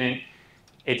just didn't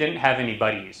have any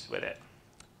buddies with it.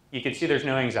 You can see there's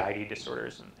no anxiety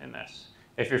disorders in this.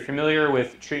 If you're familiar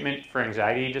with treatment for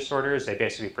anxiety disorders, they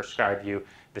basically prescribe you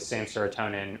the same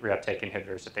serotonin reuptake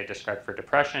inhibitors that they describe for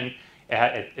depression.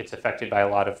 It's affected by a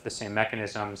lot of the same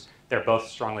mechanisms. They're both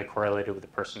strongly correlated with the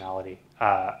personality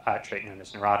trait known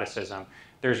as neuroticism.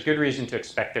 There's good reason to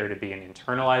expect there to be an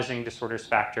internalizing disorders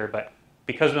factor, but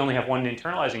because we only have one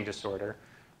internalizing disorder,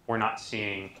 we're not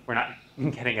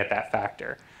getting at that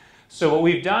factor. So what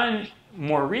we've done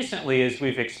more recently is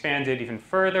we've expanded even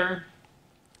further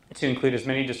to include as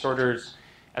many disorders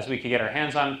as we could get our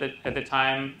hands on at the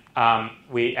time.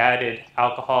 We added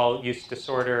alcohol use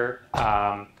disorder,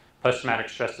 post-traumatic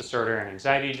stress disorder, and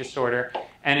anxiety disorder.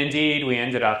 And indeed, we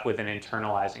ended up with an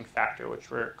internalizing factor,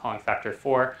 which we're calling factor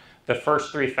 4. The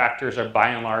first 3 factors are by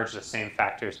and large the same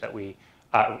factors that we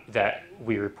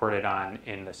reported on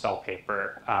in the Cell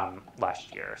paper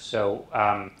last year. So,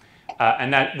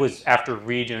 and that was after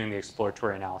redoing the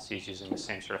exploratory analyses using the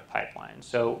same sort of pipeline.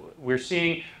 So we're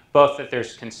seeing both that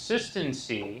there's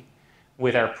consistency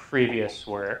with our previous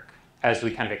work as we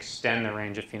kind of extend the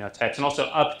range of phenotypes and also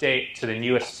update to the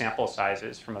newest sample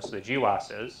sizes for most of the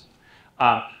GWASs,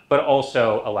 but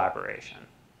also elaboration.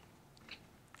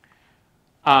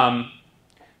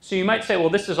 So you might say, well,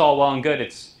 this is all well and good.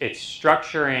 It's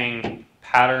structuring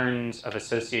patterns of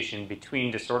association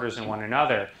between disorders and one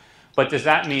another. But does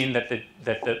that mean that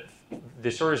the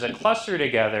disorders that cluster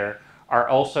together are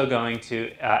also going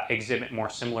to exhibit more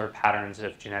similar patterns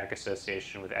of genetic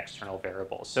association with external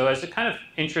variables? So as a kind of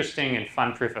interesting and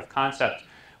fun proof of concept,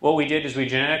 what we did is we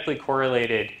genetically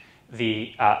correlated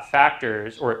the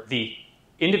factors, or the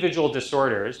individual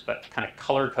disorders, but kind of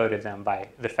color-coded them by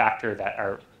the factor that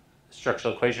our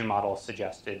structural equation model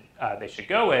suggested they should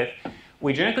go with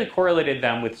we genetically correlated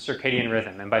them with circadian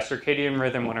rhythm. And by circadian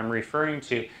rhythm, what I'm referring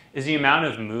to is the amount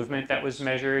of movement that was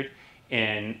measured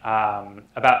in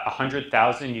about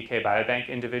 100,000 UK Biobank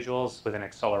individuals with an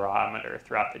accelerometer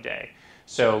throughout the day.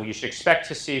 So you should expect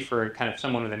to see, for kind of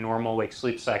someone with a normal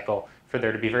wake-sleep cycle, for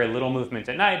there to be very little movement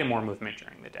at night and more movement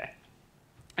during the day.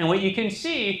 And what you can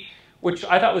see, which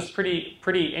I thought was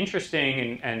pretty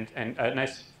interesting and a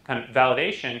nice kind of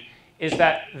validation, is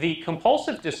that the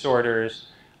compulsive disorders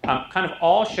kind of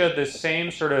all showed the same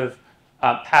sort of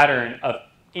pattern of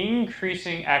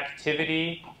increasing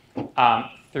activity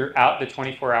throughout the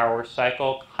 24-hour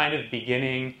cycle, kind of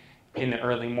beginning in the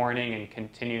early morning and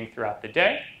continuing throughout the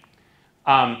day.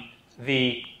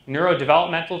 The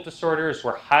neurodevelopmental disorders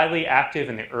were highly active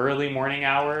in the early morning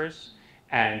hours,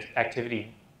 and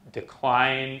activity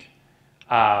declined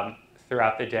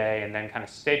throughout the day and then kind of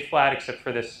stayed flat, except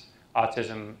for this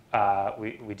autism.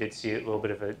 We did see a little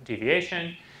bit of a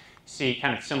deviation. See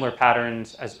kind of similar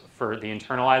patterns as for the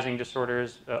internalizing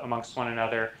disorders amongst one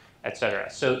another, et cetera.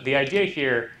 So the idea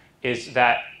here is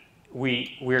that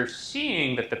we're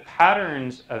seeing that the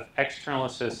patterns of external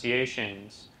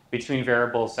associations between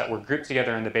variables that were grouped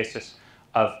together on the basis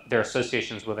of their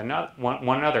associations with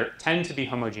one another tend to be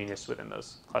homogeneous within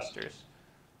those clusters.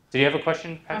 Do you have a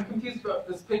question, Patrick? I'm confused about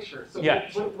this picture. So yeah.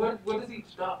 What is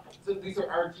each dot? So these are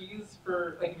RGs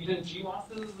for, like, you did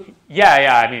GWASs?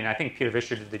 Yeah. I mean, I think Peter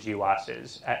Vischer did the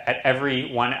GWASs at every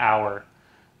 1 hour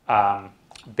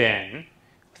bin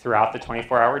throughout the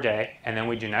 24-hour day, and then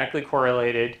we genetically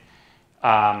correlated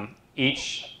the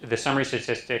summary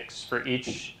statistics for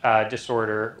each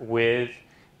disorder with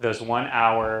those 1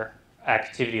 hour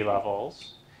activity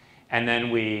levels, and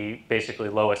then we basically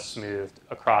lowest smoothed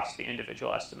across the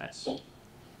individual estimates.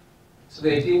 So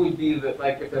the idea would be that,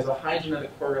 like, if there's a high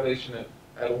genetic correlation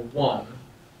at 1,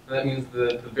 that means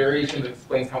the variation that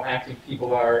explains how active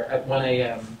people are at 1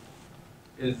 a.m.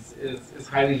 is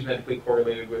highly genetically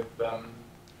correlated with I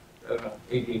don't know,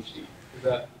 ADHD. Is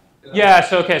that yeah,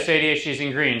 so ADHD is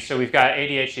in green. So we've got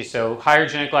ADHD. So higher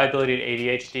genetic liability to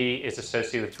ADHD is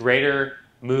associated with greater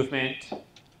movement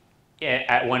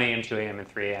at 1 a.m., 2 a.m., and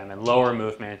 3 a.m., and lower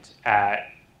movement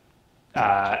at 10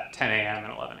 a.m.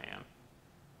 and 11 a.m.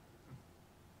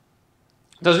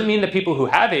 Doesn't mean that people who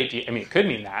have ADHD, I mean, it could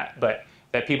mean that, but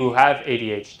that people who have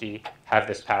ADHD have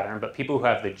this pattern, but people who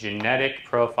have the genetic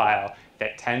profile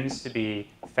that tends to be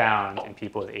found in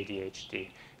people with ADHD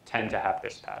tend to have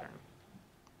this pattern.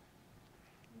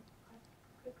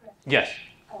 Quick question. Yes?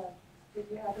 Did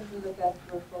you happen to look at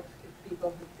for folks,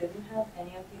 people who didn't have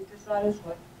any of these disorders,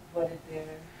 what is their...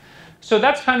 So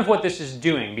that's kind of what this is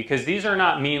doing, because these are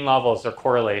not mean levels, they're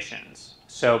correlations.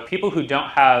 So people who don't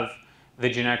have the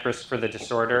genetic risk for the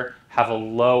disorder have a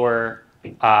lower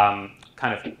kind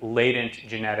of latent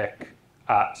genetic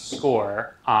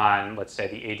score on, let's say,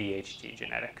 the ADHD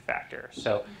genetic factor.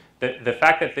 So the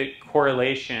fact that the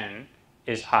correlation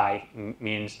is high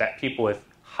means that people with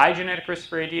high genetic risk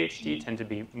for ADHD tend to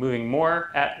be moving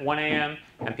more at 1 a.m.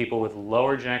 and people with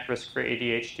lower genetic risk for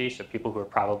ADHD, so people who are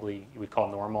probably we'd call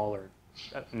normal or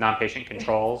non-patient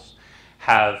controls,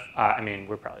 have, I mean,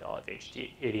 we're probably all have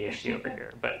ADHD over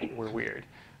here, but we're weird,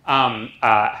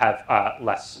 have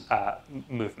less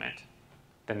movement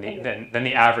than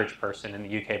the average person in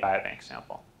the UK Biobank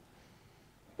sample.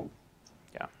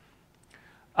 Yeah.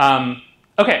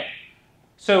 Okay,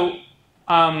 so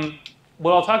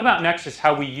what I'll talk about next is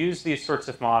how we use these sorts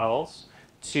of models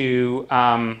to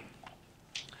guide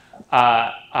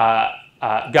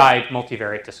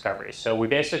multivariate discoveries. So we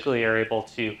basically are able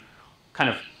to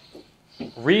kind of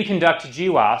reconduct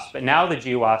GWAS, but now the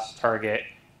GWAS target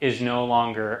is no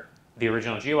longer the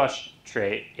original GWAS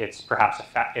trait. It's perhaps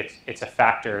it's a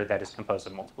factor that is composed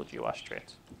of multiple GWAS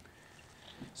traits.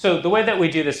 So the way that we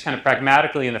do this kind of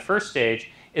pragmatically in the first stage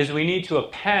is we need to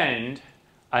append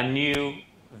a new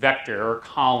vector or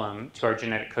column to our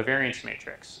genetic covariance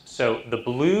matrix. So the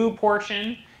blue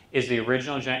portion is the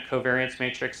original genetic covariance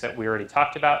matrix that we already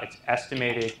talked about. It's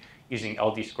estimated using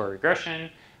LD score regression.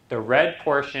 The red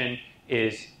portion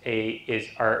is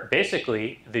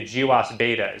basically the GWAS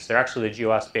betas. They're actually the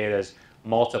GWAS betas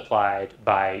multiplied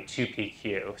by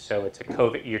 2PQ. So it's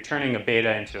you're turning a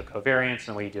beta into a covariance, and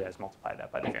the way you do that is multiply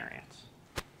that by the variance.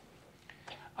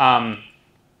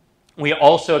 We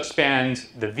also expand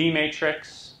the V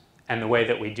matrix, and the way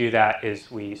that we do that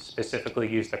is we specifically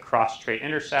use the cross-trait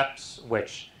intercepts,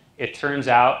 which it turns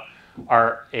out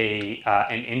are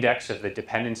an index of the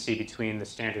dependency between the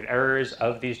standard errors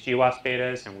of these GWAS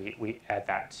betas, and we add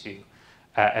that to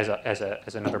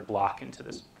as another block into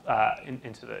this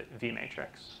into the V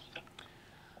matrix.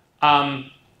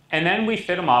 And then we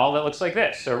fit a model that looks like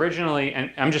this. So originally,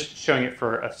 and I'm just showing it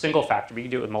for a single factor, but you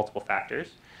can do it with multiple factors.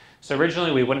 So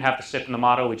originally, we wouldn't have the SNP in the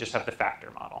model, we just have the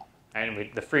factor model. Right?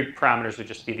 And the free parameters would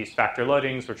just be these factor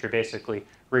loadings, which are basically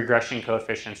regression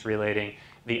coefficients relating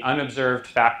the unobserved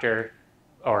factor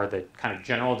or the kind of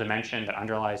general dimension that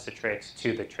underlies the traits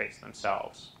to the traits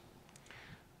themselves,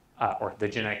 or the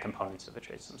genetic components of the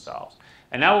traits themselves.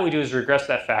 And now what we do is regress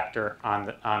that factor on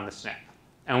the SNP.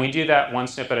 And we do that one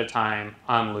SNP at a time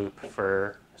on loop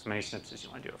for as many SNPs as you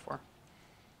want to do it for.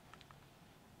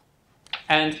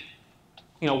 And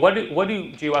what do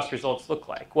GWAS results look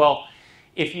like? Well,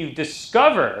 if you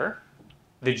discover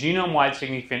the genome-wide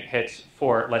significant hits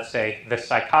for, let's say, the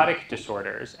psychotic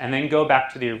disorders, and then go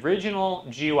back to the original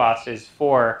GWASs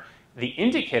for the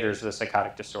indicators of the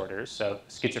psychotic disorders, so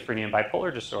schizophrenia and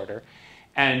bipolar disorder,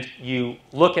 and you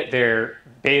look at their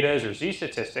betas or Z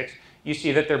statistics, you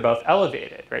see that they're both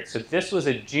elevated, right? So this was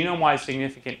a genome-wide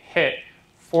significant hit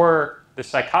for the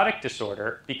psychotic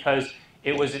disorder because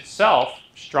it was itself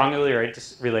strongly related to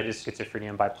schizophrenia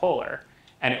and bipolar.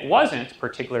 And it wasn't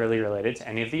particularly related to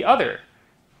any of the other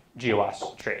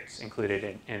GWAS traits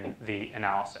included in the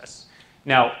analysis.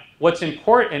 Now, what's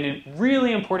important, and a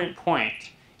really important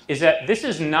point, is that this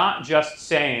is not just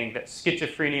saying that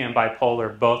schizophrenia and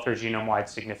bipolar both are genome-wide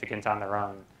significant on their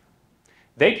own.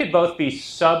 They could both be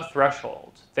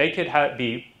sub-threshold. They could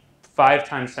be 5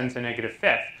 times 10 to the negative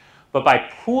fifth. But by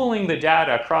pooling the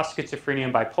data across schizophrenia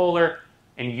and bipolar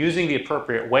and using the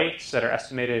appropriate weights that are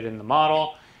estimated in the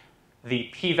model, the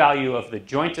p-value of the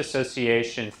joint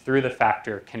association through the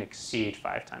factor can exceed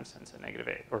 5 times 10 to the negative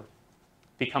 8, or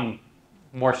become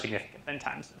more significant than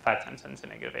 5 times 10 to the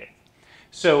negative 8.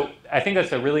 So I think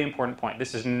that's a really important point.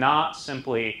 This is not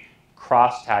simply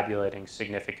cross-tabulating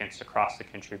significance across the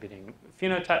contributing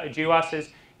phenotype GWASs.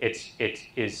 It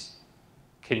is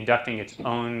conducting its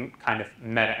own kind of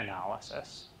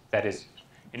meta-analysis that is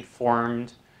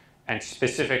informed and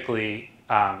specifically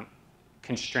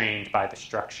constrained by the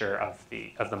structure of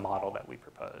the model that we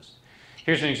proposed.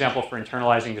 Here's an example for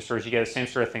internalizing disorders. You get the same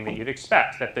sort of thing that you'd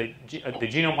expect, that the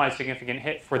genome-wide significant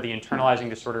hit for the internalizing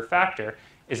disorder factor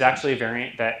is actually a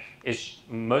variant that is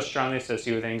most strongly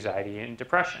associated with anxiety and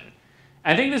depression.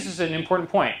 I think this is an important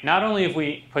point. Not only have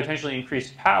we potentially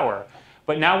increased power,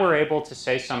 but now we're able to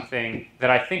say something that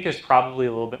I think is probably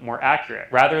a little bit more accurate.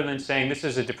 Rather than saying this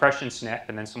is a depression SNP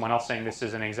and then someone else saying this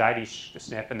is an anxiety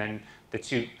SNP and then the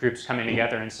two groups coming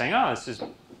together and saying, oh, this is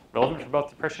relevant for both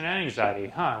depression and anxiety.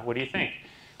 Huh, what do you think?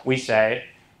 We say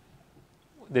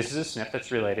this is a SNP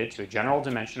that's related to a general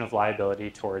dimension of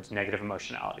liability towards negative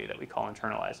emotionality that we call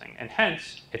internalizing. And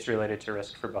hence, it's related to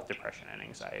risk for both depression and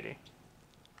anxiety.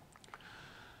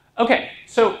 Okay,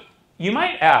 so you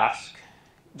might ask,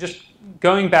 just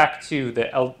going back to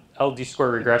the LD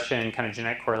score regression kind of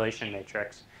genetic correlation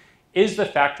matrix, is the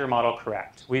factor model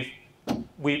correct?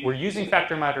 We're using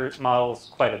factor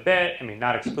models quite a bit. I mean,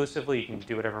 not exclusively. You can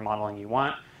do whatever modeling you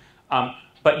want.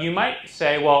 But you might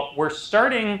say, well, we're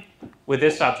starting with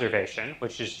this observation,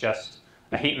 which is just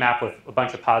a heat map with a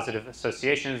bunch of positive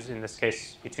associations, in this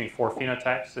case, between 4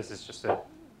 phenotypes. This is just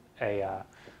a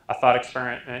thought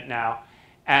experiment now.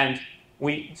 And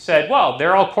we said, well,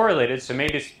 they're all correlated, so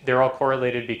maybe they're all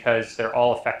correlated because they're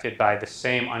all affected by the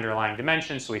same underlying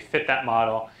dimension. So we fit that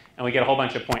model, and we get a whole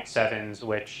bunch of 0.7s,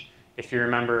 which, if you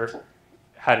remember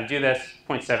how to do this,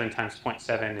 0.7 times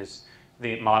 0.7 is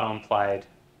the model implied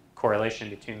correlation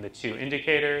between the two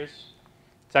indicators.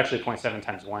 It's actually 0.7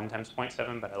 times 1 times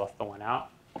 0.7, but I left the 1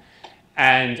 out.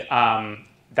 And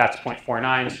that's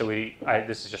 0.49, so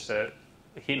this is just a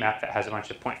heat map that has a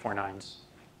bunch of 0.49s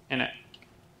in it.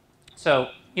 So,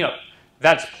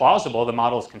 that's plausible. The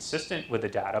model is consistent with the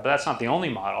data, but that's not the only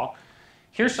model.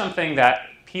 Here's something that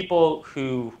people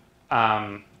who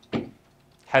have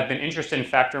been interested in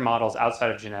factor models outside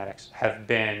of genetics have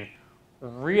been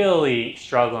really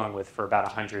struggling with for about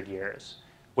 100 years,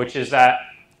 which is that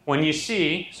when you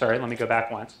see, sorry, let me go back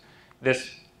once,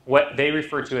 what they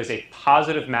refer to as a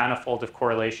positive manifold of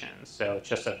correlations. So it's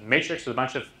just a matrix with a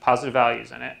bunch of positive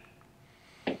values in it.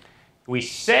 We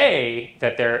say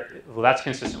that that's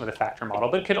consistent with a factor model,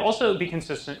 but it could also be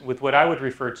consistent with what I would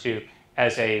refer to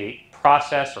as a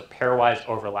process or pairwise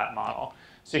overlap model.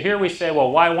 So here we say,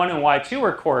 well, Y1 and Y2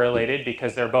 are correlated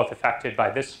because they're both affected by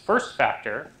this first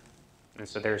factor. And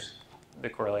so there's the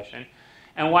correlation.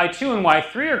 And Y2 and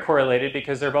Y3 are correlated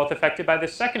because they're both affected by the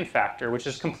second factor, which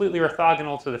is completely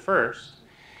orthogonal to the first.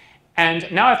 And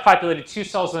now I've populated 2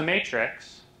 cells of the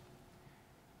matrix.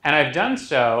 And I've done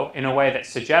so in a way that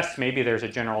suggests maybe there's a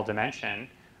general dimension.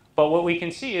 But what we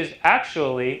can see is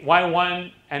actually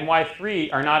Y1 and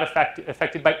Y3 are not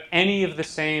affected by any of the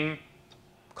same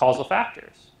causal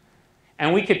factors.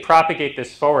 And we could propagate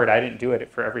this forward. I didn't do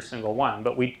it for every single one,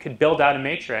 but we could build out a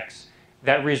matrix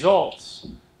that results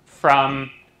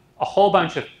from a whole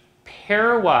bunch of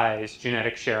pairwise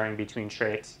genetic sharing between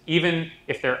traits, even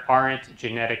if there aren't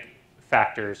genetic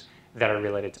factors that are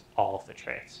related to all of the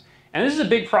traits. And this is a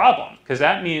big problem, because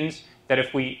that means that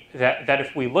if we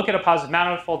look at a positive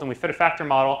manifold and we fit a factor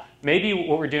model, maybe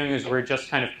what we're doing is we're just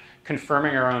kind of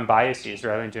confirming our own biases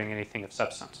rather than doing anything of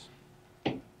substance.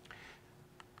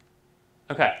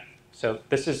 Okay, so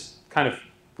this is kind of,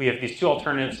 we have these two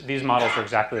alternatives. These models are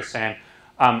exactly the same.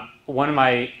 One of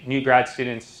my new grad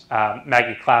students,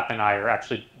 Maggie Clapp, and I are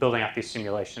actually building out these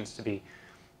simulations to be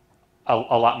a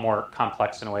lot more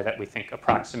complex in a way that we think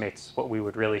approximates what we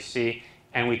would really see.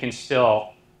 And we can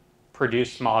still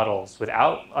produce models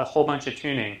without a whole bunch of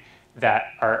tuning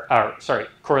that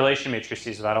correlation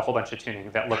matrices without a whole bunch of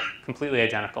tuning that look completely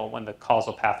identical when the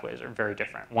causal pathways are very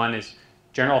different. One is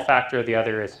general factor, the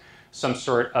other is some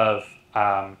sort of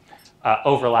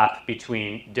overlap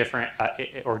between different,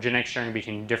 or genetic sharing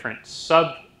between different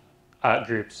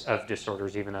subgroups of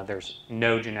disorders, even though there's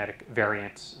no genetic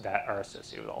variants that are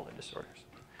associated with all the disorders.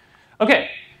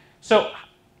 Okay, so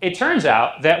it turns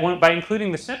out that by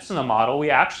including the SNPs in the model, we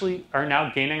actually are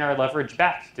now gaining our leverage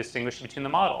back to distinguish between the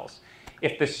models.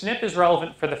 If the SNP is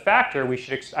relevant for the factor, we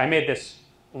should, I made this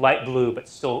light blue, but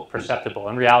still perceptible.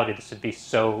 In reality, this would be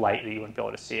so light that you wouldn't be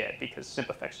able to see it because SNP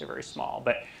effects are very small.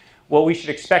 But what we should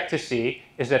expect to see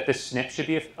is that the SNP should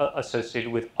be associated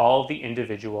with all of the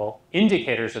individual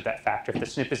indicators of that factor if the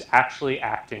SNP is actually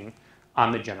acting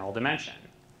on the general dimension.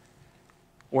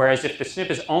 Whereas if the SNP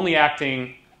is only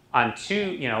acting on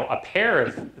a pair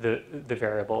of the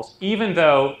variables, even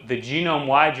though the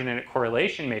genome-wide genetic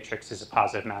correlation matrix is a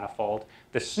positive manifold,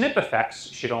 the SNP effects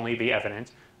should only be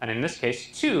evident, and in this case,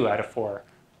 2 out of 4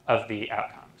 of the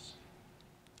outcomes.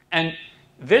 And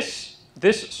this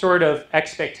sort of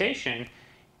expectation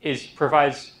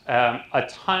provides a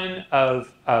ton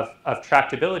of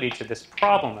tractability to this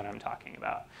problem that I'm talking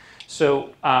about.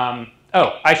 So,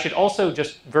 I should also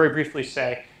just very briefly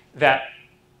say that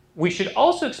we should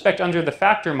also expect under the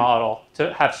factor model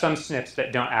to have some SNPs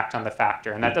that don't act on the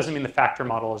factor. And that doesn't mean the factor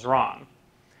model is wrong,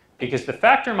 because the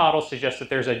factor model suggests that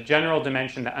there's a general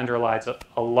dimension that underlies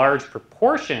a large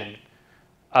proportion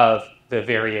of the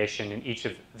variation in each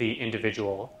of the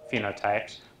individual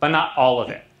phenotypes, but not all of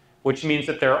it, which means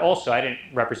that there are also, I didn't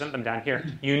represent them down here,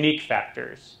 unique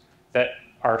factors that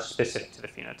are specific to the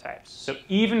phenotypes. So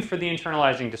even for the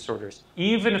internalizing disorders,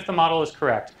 even if the model is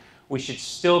correct, we should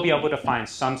still be able to find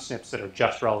some SNPs that are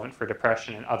just relevant for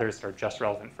depression and others that are just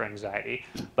relevant for anxiety.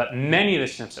 But many of the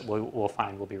SNPs that we'll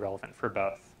find will be relevant for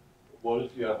both. What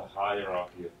if you have a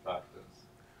hierarchy of factors?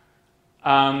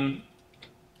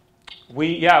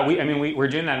 We're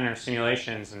doing that in our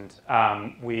simulations, and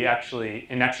we actually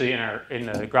in the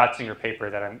Grotzinger paper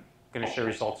that I'm going to show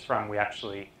results from, we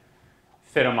actually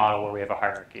fit a model where we have a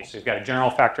hierarchy. So we've got a general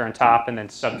factor on top, and then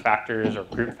sub-factors or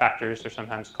group factors, they're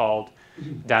sometimes called,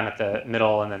 down at the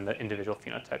middle, and then the individual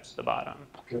phenotypes at the bottom.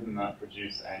 Couldn't that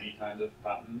produce any kind of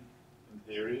pattern in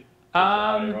theory?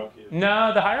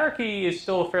 No, the hierarchy is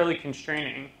still fairly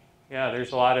constraining. Yeah,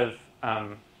 there's a lot of,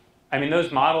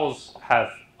 those models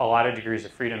have a lot of degrees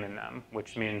of freedom in them,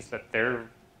 which means that they're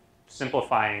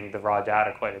simplifying the raw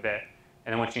data quite a bit.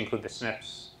 And then once you include the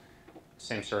SNPs,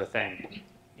 same sort of thing.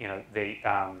 Let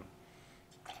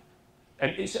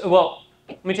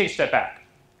me take a step back.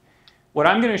 What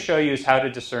I'm going to show you is how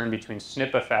to discern between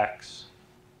SNP effects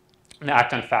that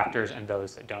act on factors and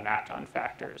those that don't act on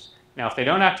factors. Now, if they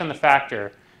don't act on the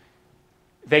factor,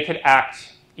 they could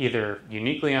act either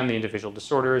uniquely on the individual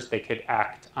disorders, they could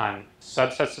act on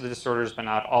subsets of the disorders, but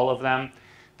not all of them.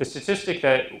 The statistic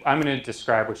that I'm going to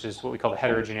describe, which is what we call the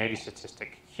heterogeneity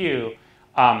statistic, Q,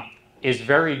 is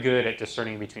very good at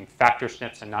discerning between factor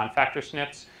SNPs and non-factor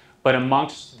SNPs, but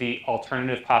amongst the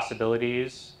alternative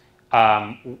possibilities,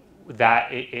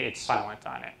 it's silent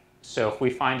on it. So if we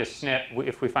find a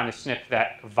SNP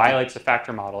that violates the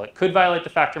factor model, it could violate the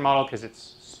factor model because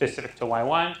it's specific to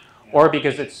Y1, or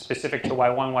because it's specific to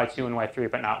Y1, Y2, and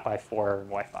Y3, but not Y4 and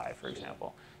Y5, for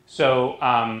example. So,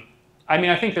 I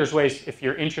think there's ways, if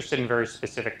you're interested in very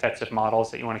specific types of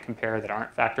models that you want to compare that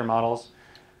aren't factor models,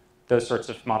 those sorts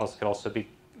of models could also be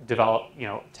developed,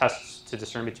 tests to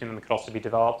discern between them could also be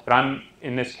developed. But I'm,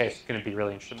 in this case, going to be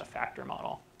really interested in the factor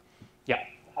model. Yeah?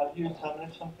 How do you determine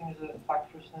if something is a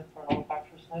factor SNP or a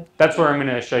non-factor SNP? That's where I'm going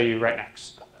to show you right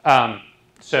next.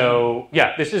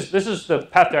 This is the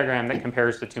path diagram that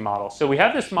compares the two models. So we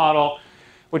have this model,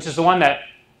 which is the one that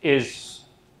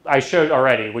I showed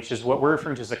already, which is what we're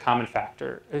referring to as a common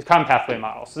pathway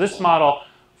model. So this model,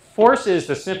 forces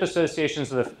the SNP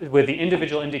associations with the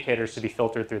individual indicators to be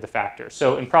filtered through the factor.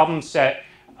 So in the problem set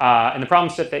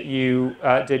that you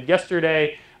did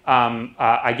yesterday,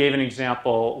 I gave an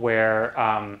example where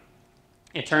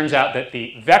it turns out that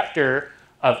the vector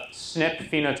of SNP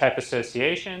phenotype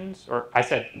associations, or I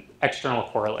said external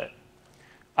correlate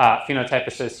phenotype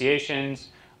associations,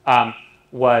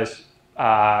 was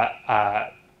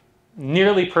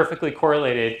nearly perfectly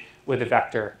correlated with the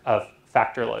vector of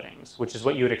factor loadings, which is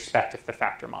what you would expect if the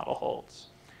factor model holds.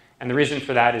 And the reason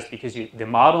for that is because the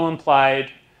model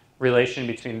implied relation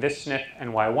between this SNP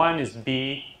and Y1 is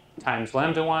B times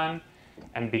lambda 1,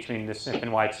 and between the SNP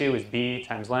and Y2 is B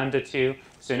times lambda 2.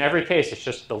 So in every case, it's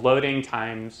just the loading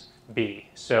times B.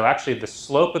 So actually, the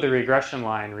slope of the regression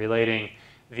line relating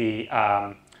the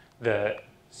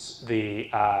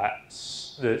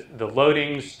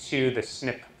loadings to the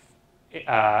SNP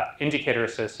indicator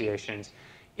associations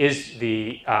is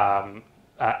the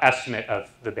estimate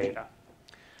of the beta.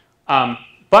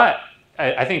 But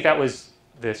I think that was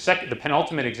the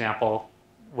penultimate example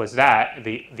was that.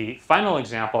 The final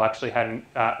example actually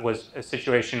was a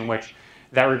situation in which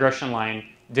that regression line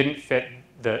didn't fit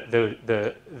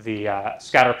the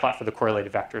scatter plot for the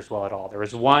correlated vectors well at all. There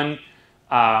was one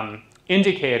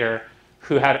indicator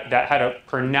that had a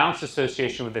pronounced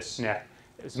association with the SNP.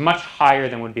 It was much higher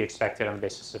than would be expected on the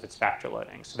basis of its factor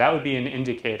loading. So that would be an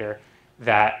indicator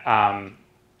that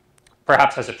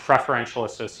perhaps has a preferential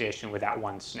association with that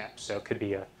one SNP. So it could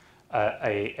be a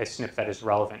SNP that is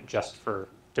relevant just for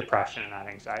depression and not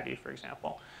anxiety, for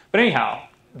example. But anyhow,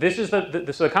 this is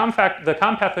the common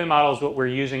pathway model is what we're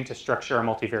using to structure our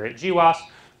multivariate GWAS.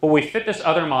 But we fit this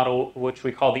other model, which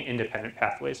we call the independent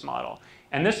pathways model.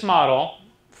 And this model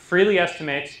freely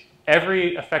estimates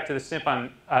every effect of the SNP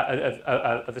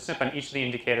on each of the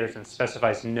indicators and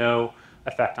specifies no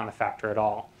effect on the factor at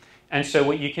all. And so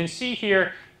what you can see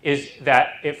here is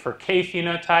that for K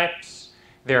phenotypes,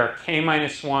 there are K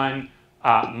minus 1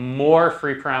 more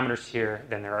free parameters here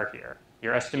than there are here.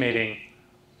 You're estimating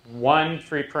 1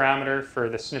 free parameter for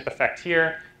the SNP effect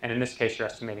here, and in this case, you're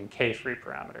estimating K free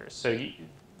parameters. So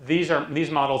these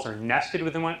models are nested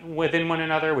within one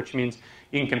another, which means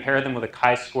you can compare them with a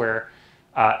chi-square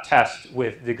test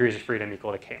with degrees of freedom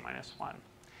equal to K minus 1.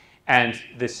 And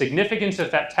the significance of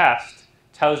that test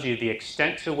tells you the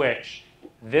extent to which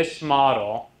this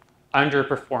model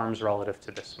underperforms relative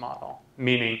to this model,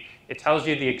 meaning it tells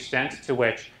you the extent to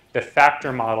which the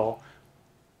factor model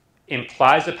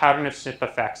implies a pattern of SNP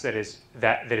effects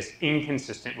that is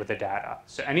inconsistent with the data.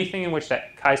 So anything in which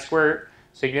that chi-square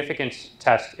significance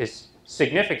test is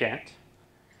significant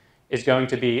is going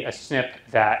to be a SNP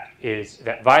that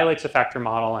violates the factor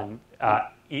model and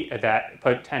that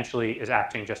potentially is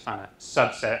acting just on a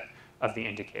subset of the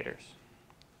indicators.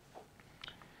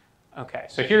 Okay,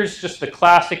 so here's just the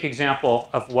classic example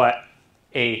of what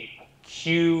a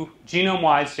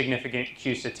genome-wide significant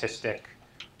Q statistic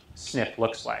SNP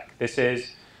looks like. This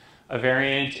is a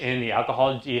variant in the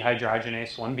alcohol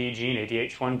dehydrogenase 1B gene,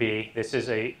 ADH1B. This is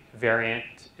a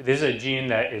gene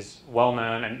that is well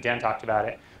known, and Dan talked about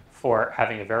it, for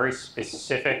having a very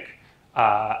specific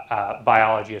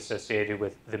biology associated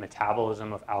with the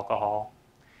metabolism of alcohol.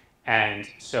 And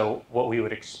so what we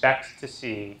would expect to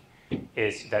see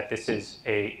is that this is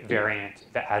a variant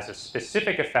that has a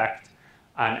specific effect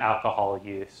on alcohol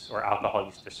use or alcohol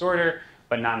use disorder,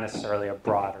 but not necessarily a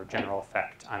broad or general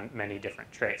effect on many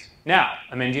different traits. Now,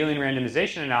 a Mendelian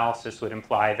randomization analysis would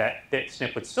imply that the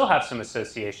SNP would still have some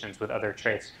associations with other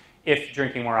traits if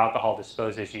drinking more alcohol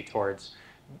disposes you towards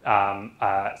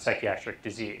psychiatric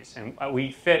disease. And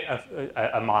we fit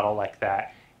a model like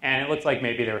that, and it looks like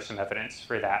maybe there was some evidence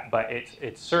for that, but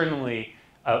it's certainly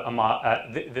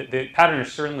the pattern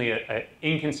is certainly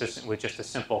inconsistent with just a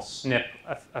simple SNP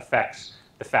affects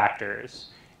the factors,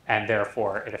 and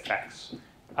therefore it affects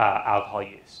alcohol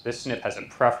use. This SNP has a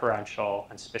preferential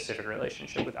and specific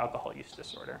relationship with alcohol use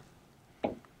disorder.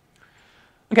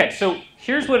 Okay, so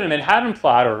here's what a Manhattan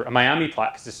plot or a Miami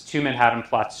plot, because it's two Manhattan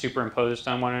plots superimposed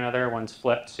on one another. One's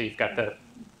flipped, so you've got the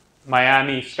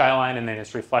Miami skyline and then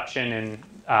its reflection in,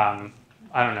 I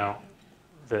don't know,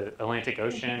 the Atlantic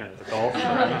Ocean or the Gulf.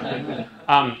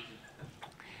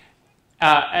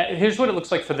 Here's what it looks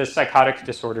like for the psychotic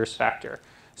disorders factor.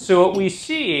 So what we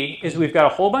see is we've got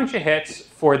a whole bunch of hits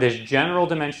for this general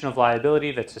dimension of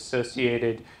liability that's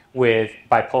associated with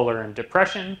bipolar and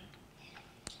depression.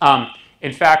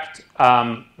 In fact,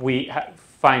 we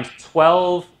find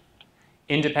 12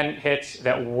 independent hits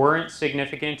that weren't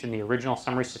significant in the original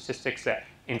summary statistics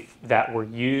that were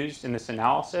used in this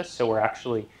analysis. So we're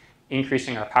actually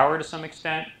increasing our power to some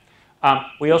extent.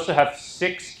 We also have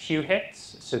 6 Q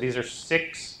hits. So these are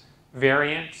 6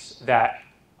 variants that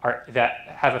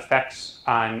have effects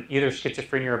on either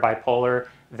schizophrenia or bipolar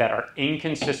that are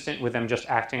inconsistent with them just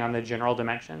acting on the general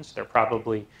dimensions. They're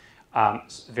probably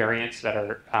variants that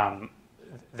are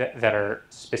that are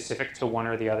specific to one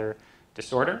or the other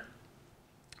disorder.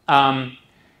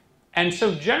 And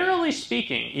so generally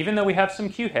speaking, even though we have some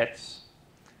Q hits,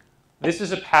 this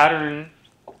is a pattern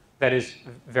that is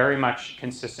very much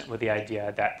consistent with the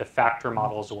idea that the factor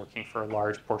model is working for a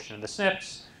large portion of the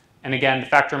SNPs. And again, the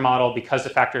factor model, because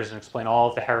the factor doesn't explain all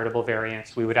of the heritable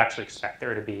variants, we would actually expect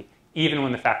there to be, even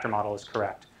when the factor model is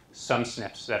correct, some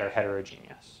SNPs that are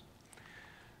heterogeneous.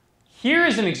 Here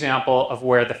is an example of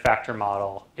where the factor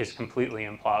model is completely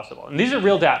implausible. And these are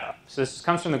real data. So this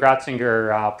comes from the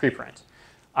Gratzinger preprint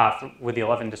with the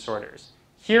 11 disorders.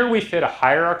 Here we fit a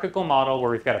hierarchical model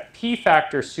where we've got a p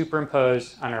factor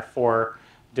superimposed on our 4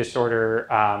 disorder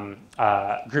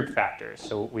group factors.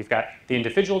 So we've got the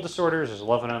individual disorders, there's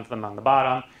 11 of them on the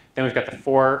bottom. Then we've got the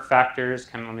 4 factors,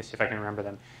 let me see if I can remember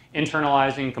them.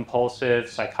 Internalizing, compulsive,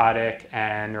 psychotic,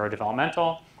 and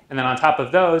neurodevelopmental. And then on top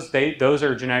of those, those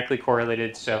are genetically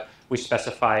correlated, so we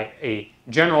specify a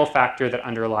general factor that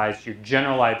underlies your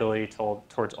general liability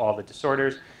towards all the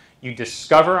disorders. You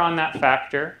discover on that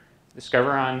factor,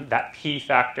 discover on that p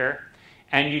factor,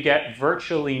 and you get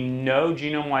virtually no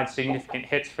genome-wide significant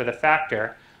hits for the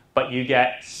factor, but you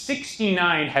get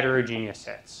 69 heterogeneous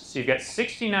hits. So you've got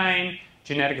 69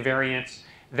 genetic variants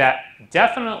that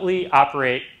definitely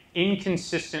operate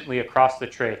inconsistently across the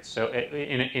traits, so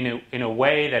in a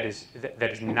way that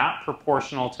is not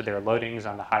proportional to their loadings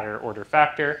on the higher order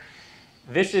factor.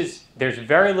 There's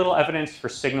very little evidence for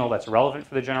signal that's relevant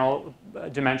for the general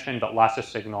dimension, but lots of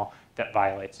signal that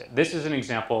violates it. This is an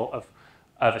example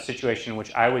of a situation in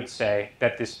which I would say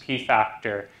that this p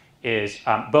factor is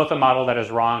both a model that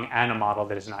is wrong and a model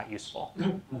that is not useful.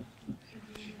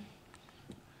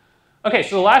 Okay,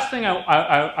 so the last thing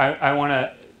I want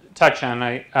to touch on,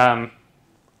 I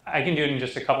can do it in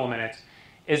just a couple of minutes,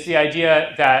 is the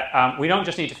idea that we don't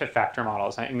just need to fit factor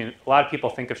models. I mean, a lot of people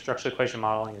think of structural equation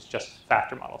modeling as just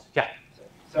factor models. Yeah?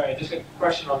 Sorry, just a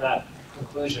question on that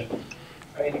conclusion.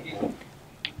 I mean,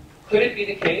 could it be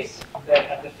the case that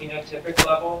at the phenotypic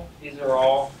level, these are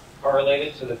all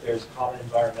correlated so that there's common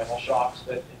environmental shocks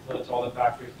that influence all the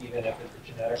factors, even if at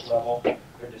the genetic level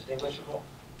they're distinguishable?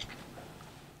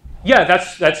 Yeah,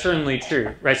 that's certainly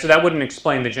true, right? So that wouldn't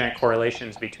explain the genetic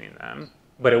correlations between them,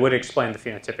 but it would explain the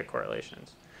phenotypic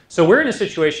correlations. So we're in a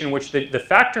situation in which the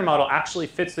factor model actually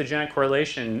fits the genetic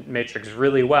correlation matrix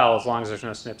really well as long as there's no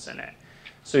SNPs in it.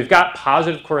 So we've got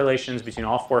positive correlations between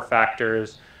all 4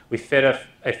 factors. We fit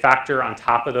a factor on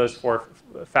top of those 4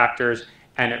 factors,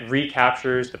 and it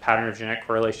recaptures the pattern of genetic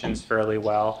correlations fairly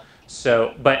well.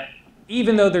 So, but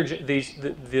even though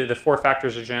the 4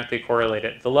 factors are genetically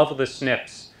correlated, the level of the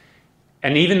SNPs,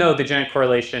 and even though the genetic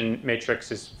correlation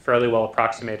matrix is fairly well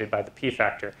approximated by the p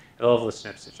factor, the level of the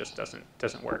SNPs, it just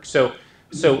doesn't work. So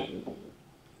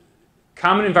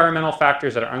common environmental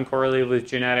factors that are uncorrelated with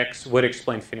genetics would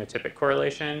explain phenotypic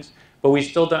correlations, but we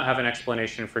still don't have an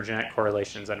explanation for genetic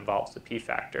correlations that involves the p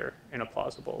factor in a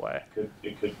plausible way.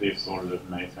 It could be sort of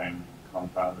mating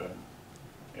compound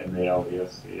in the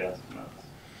LDSC estimates.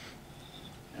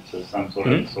 And so some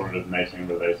sort of mating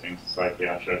relating to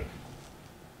psychiatric,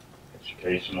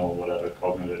 educational, whatever,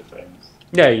 cognitive things.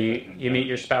 Yeah, you meet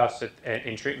your spouse in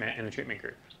the treatment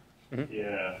group. Mm-hmm.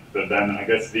 Yeah, but then I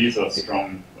guess these are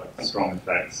strong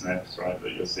effect SNPs, right,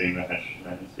 that you're seeing the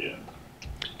heterogeneity in.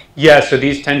 Yeah, so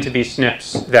these tend to be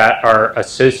SNPs that are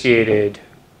associated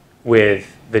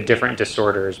with the different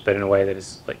disorders, but in a way that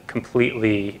is like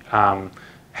completely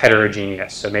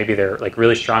heterogeneous. So maybe they're like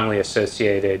really strongly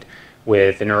associated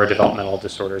with the neurodevelopmental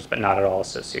disorders, but not at all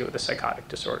associated with the psychotic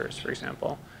disorders, for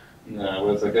example. No,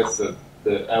 whereas I guess the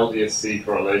LDSC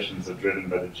correlations are driven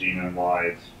by the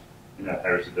genome-wide,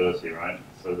 heritability, right?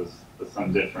 So there's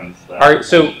some difference there. All right,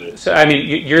 so I mean,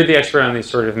 you're the expert on these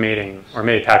sort of mating, or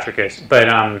maybe Patrick is, but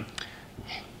I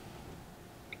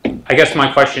guess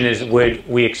my question is, would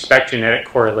we expect genetic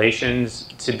correlations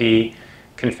to be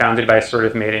confounded by sort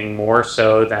of mating more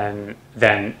so than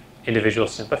individual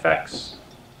SNP effects?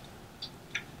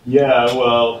 Yeah,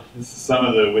 well, this is some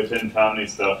of the within family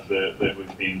stuff that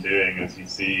we've been doing, as you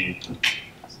see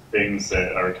things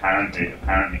that are apparently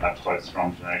have quite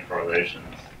strong genetic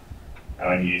correlations. And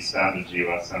when you use standard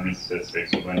GWAS summary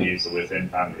statistics, or when you use the within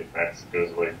family effects, it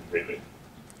goes away completely.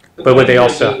 But would they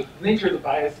also... The nature of the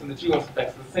bias and the GWAS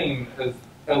effects is the same as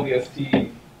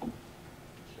LDST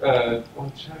genetic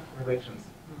correlations.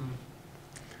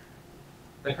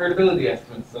 The heritability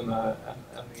estimates and the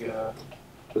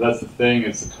But that's the thing,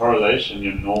 it's the correlation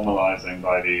you're normalizing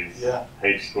by these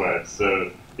h squared.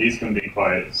 So these can be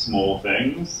quite small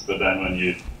things, but then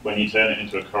when you turn it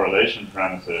into a correlation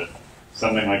parameter,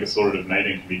 something like assortative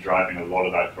mating can be driving a lot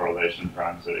of that correlation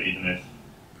parameter, even if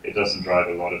it doesn't drive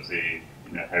a lot of the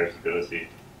heritability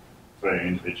for an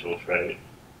individual trait.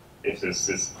 If there's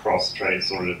this cross-trait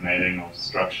assortative mating or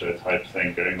structure type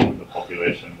thing going on in the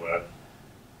population where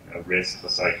risk for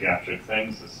psychiatric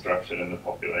things is structured in the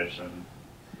population.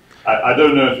 I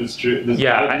don't know if it's true. There's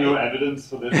no evidence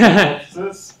for this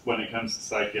hypothesis when it comes to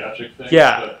psychiatric things.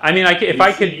 Yeah, but I mean, if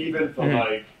I could... Even for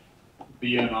like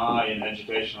BMI and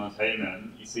educational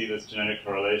attainment, you see this genetic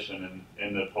correlation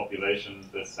in the population,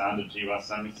 the standard GWAS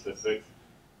sampling statistics.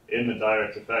 In the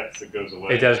direct effects, it goes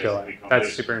away. It does go away.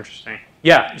 That's super interesting.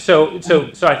 Yeah, so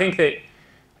I think that,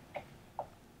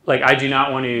 like, I do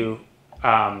not want to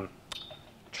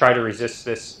try to resist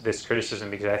this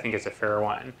criticism because I think it's a fair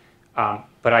one.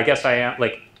 But I guess I am,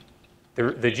 like, the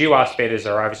GWAS betas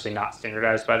are obviously not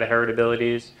standardized by the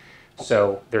heritabilities,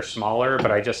 so they're smaller,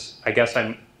 but I guess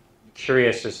I'm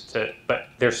curious as to, but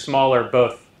they're smaller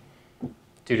both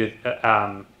due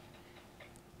to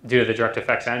the direct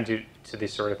effects and due to the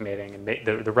assortative mating and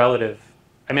the relative.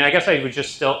 I mean, I guess I would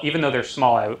just still, even though they're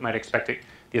small, I might expect the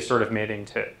assortative mating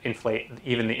to inflate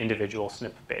even the individual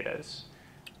SNP betas.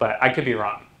 But I could be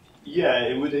wrong. Yeah,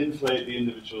 it would inflate the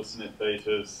individual SNP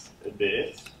betas a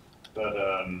bit, but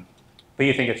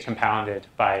you think it's compounded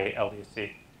by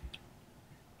LDC?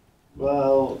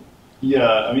 Well,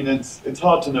 yeah. I mean, it's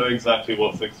hard to know exactly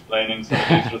what's explaining some of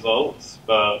these results,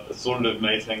 but assortative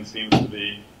mating seems to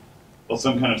be, or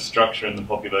some kind of structure in the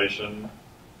population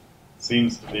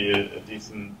seems to be a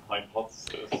decent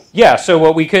hypothesis. Yeah, so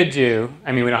what we could do,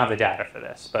 I mean, we don't have the data for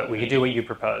this, but we could do what you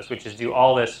proposed, which is do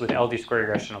all this with LD square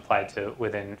regression applied to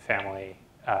within family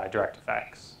direct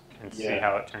effects and see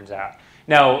how it turns out.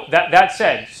 Now, that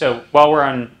said, so while we're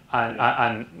on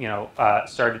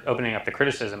started opening up the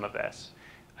criticism of this,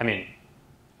 I mean,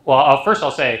 well, first I'll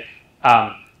say,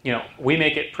 we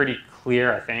make it pretty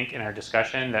clear, I think, in our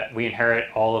discussion that we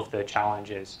inherit all of the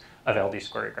challenges of LD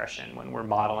square regression when we're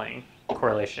modeling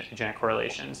genetic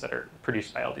correlations that are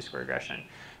produced by LD square regression.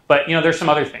 But there's some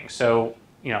other things. So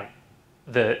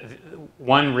the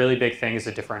one really big thing is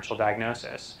the differential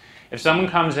diagnosis. If someone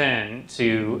comes in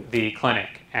to the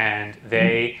clinic and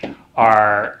they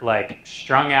are like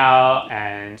strung out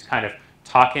and kind of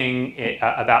talking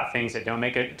about things that don't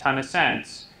make a ton of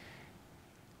sense,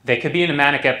 they could be in a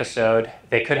manic episode,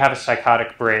 they could have a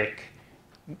psychotic break.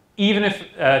 Even if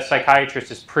a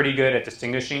psychiatrist is pretty good at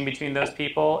distinguishing between those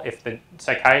people, if the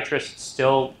psychiatrist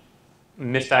still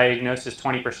misdiagnoses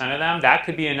 20% of them, that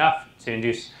could be enough to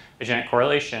induce a genetic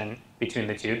correlation between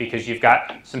the two, because you've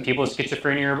got some people with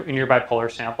schizophrenia in your bipolar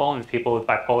sample and people with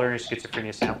bipolar in your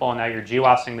schizophrenia sample, and now you're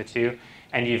GWASing the two,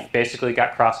 and you've basically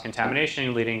got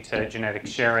cross-contamination leading to genetic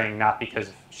sharing, not because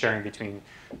of sharing between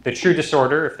the true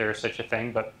disorder, if there is such a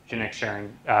thing, but genetic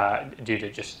sharing due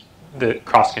to just the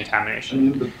cross-contamination. I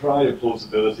mean, the prior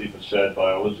plausibility for shared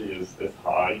biology is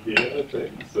high here, I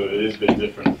think. So it is a bit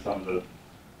different to some of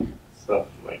the stuff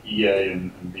like EA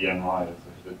and BMI is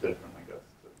a bit different, I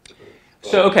guess.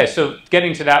 So, okay, so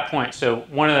getting to that point, so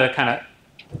one of the kind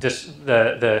of,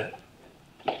 the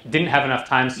didn't have enough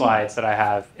time slides that I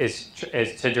have is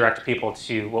to direct people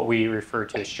to what we refer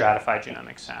to as stratified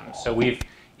genomic SEM. So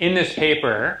in this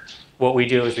paper, what we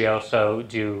do is we also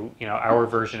do our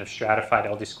version of stratified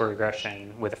LD square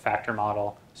regression with a factor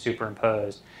model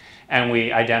superimposed, and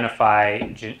we identify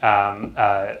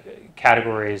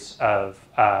categories of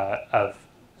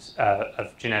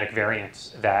genetic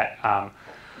variants that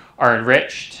are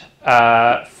enriched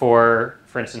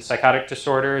for instance, psychotic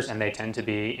disorders, and they tend to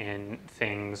be in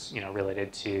things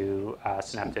related to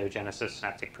synaptogenesis,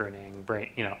 synaptic pruning,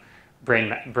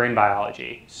 brain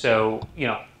biology. So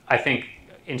I think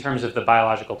in terms of the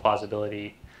biological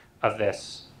plausibility of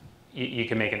this, you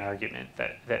can make an argument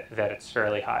that it's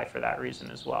fairly high for that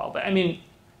reason as well. But I mean,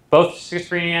 both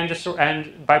schizophrenia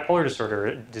and bipolar disorder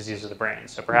are disease of the brain,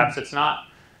 so perhaps it's not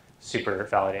super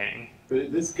validating.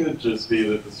 But this could just be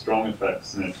that the strong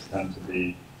effects SNPs tend to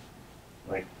be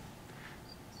like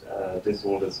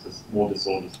more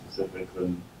disorder specific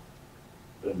than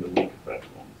the weak effect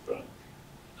ones. But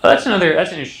Well, that's an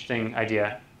interesting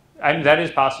idea. That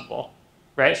is possible,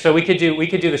 right? So we could do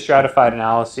the stratified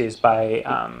analyses by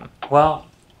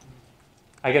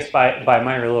I guess by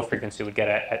minor low frequency would get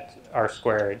at R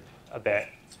squared a bit.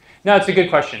 No, it's a good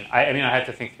question. I mean, I have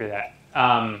to think through that.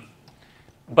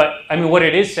 But I mean, what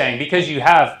it is saying, because you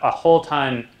have a whole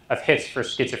ton of hits for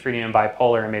schizophrenia and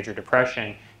bipolar and major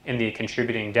depression in the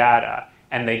contributing data,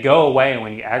 and they go away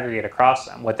when you aggregate across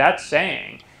them, what that's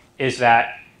saying is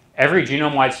that every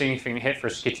genome-wide significant hit for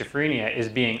schizophrenia is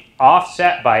being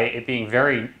offset by it being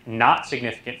very not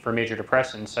significant for major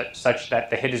depression, such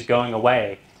that the hit is going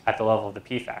away at the level of the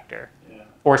P factor,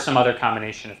 or some other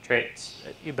combination of traits,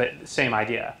 but same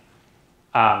idea.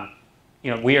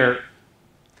 We are,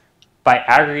 by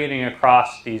aggregating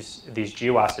across these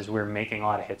GWASs, we're making a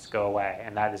lot of hits go away,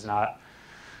 and that is not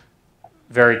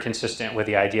very consistent with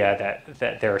the idea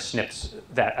that there are SNPs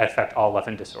that affect all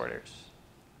 11 disorders.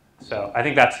 So I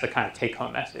think that's the kind of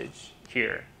take-home message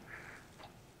here.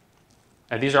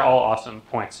 And these are all awesome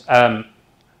points. I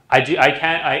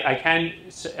can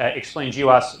explain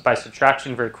GWAS by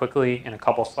subtraction very quickly in a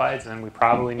couple slides, and then we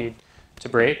probably need to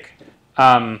break.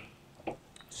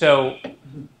 So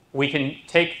we can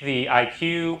take the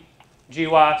IQ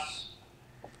GWAS,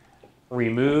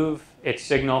 remove its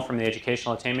signal from the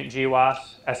educational attainment GWAS,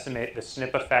 estimate the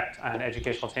SNP effect on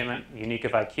educational attainment unique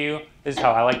of IQ. This is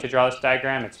how I like to draw this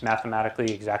diagram. It's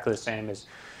mathematically exactly the same as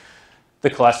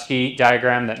the Koleski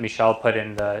diagram that Michel put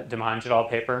in the Demange et al.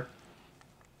 Paper.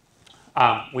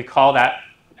 We call that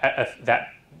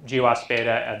GWAS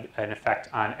beta an effect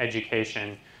on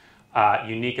education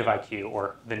unique of IQ,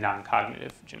 or the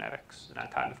non-cognitive genetics, the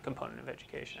non-cognitive component of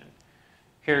education.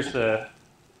 Here's the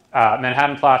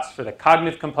Manhattan plots for the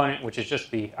cognitive component, which is just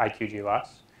the IQ GWAS,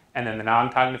 and then the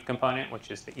non-cognitive component,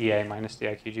 which is the EA minus the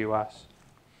IQ GWAS.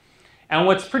 And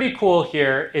what's pretty cool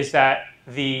here is that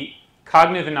the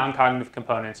cognitive and non-cognitive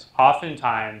components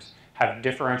oftentimes have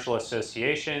differential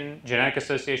association, genetic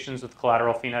associations with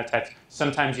collateral phenotypes,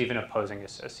 sometimes even opposing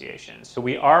associations. So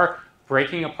we are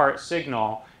breaking apart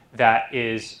signal that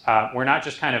is, we're not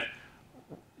just kind of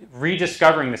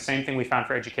rediscovering the same thing we found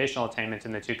for educational attainment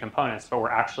in the two components, but we're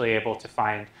actually able to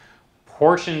find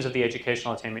portions of the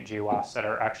educational attainment GWAS that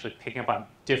are actually picking up on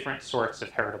different sorts of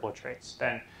heritable traits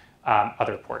than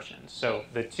other portions. So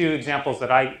the two examples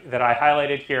that I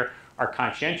highlighted here are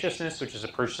conscientiousness, which is a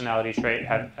personality trait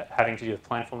having to do with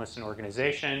planfulness and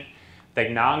organization. The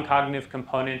non-cognitive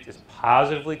component is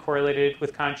positively correlated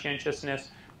with conscientiousness,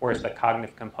 whereas the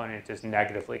cognitive component is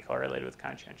negatively correlated with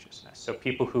conscientiousness. So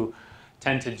people who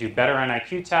tend to do better on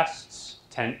IQ tests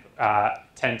tend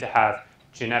to have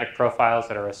genetic profiles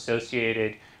that are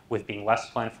associated with being less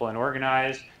planful and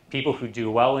organized. People who do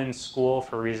well in school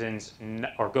for reasons,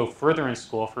 or go further in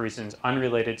school for reasons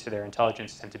unrelated to their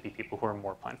intelligence, tend to be people who are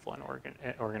more planful and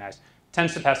organized.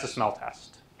 Tends to pass the smell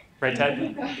test. Right,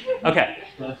 Ted? Okay.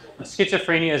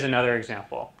 Schizophrenia is another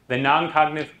example. The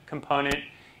non-cognitive component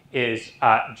is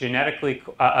genetically,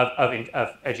 of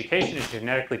education is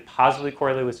genetically positively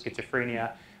correlated with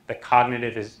schizophrenia. The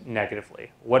cognitive is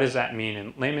negatively. What does that mean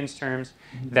in layman's terms?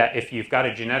 That if you've got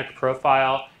a genetic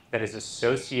profile that is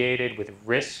associated with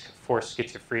risk for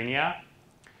schizophrenia,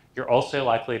 you're also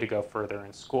likely to go further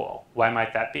in school. Why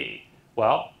might that be?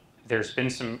 Well, there's been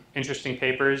some interesting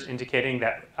papers indicating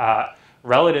that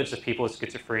relatives of people with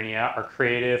schizophrenia are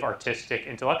creative, artistic,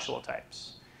 intellectual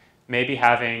types. Maybe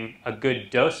having a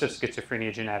good dose of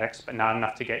schizophrenia genetics, but not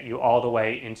enough to get you all the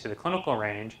way into the clinical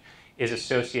range, is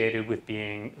associated with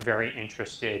being very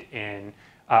interested in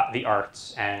the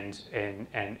arts and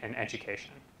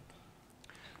education.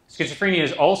 Schizophrenia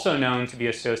is also known to be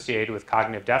associated with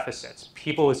cognitive deficits.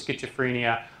 People with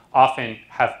schizophrenia often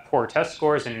have poor test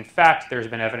scores, and in fact, there's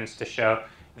been evidence to show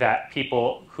that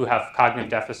people who have cognitive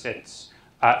deficits,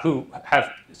 who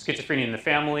have schizophrenia in the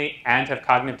family and have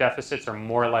cognitive deficits, are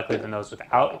more likely than those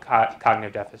without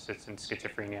cognitive deficits in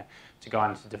schizophrenia to go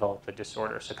on to develop the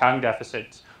disorder. So cognitive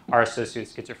deficits are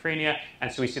associated with schizophrenia,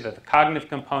 and so we see that the cognitive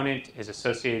component is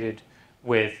associated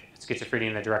with schizophrenia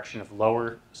in the direction of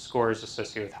lower scores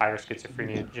associated with higher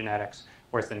schizophrenia genetics,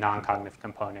 whereas the non-cognitive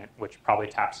component, which probably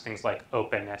taps things like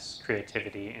openness,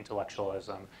 creativity,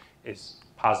 intellectualism, is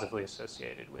positively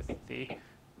associated with the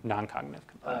non-cognitive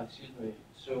component. Excuse me.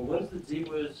 So what is the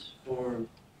GWAS for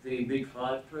the big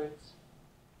five traits?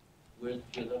 Where did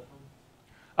you get that from?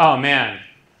 Oh man.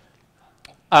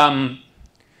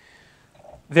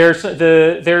 There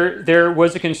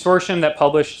was a consortium that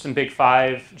published some big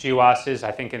five GWASs,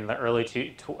 I think in the early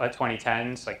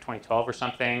 2010s, like 2012 or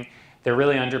something. They're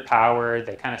really underpowered.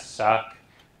 They kind of suck.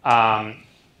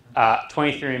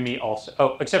 23andMe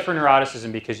also, except for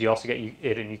neuroticism, because you also get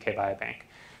it in UK Biobank.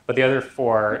 But the other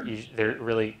four,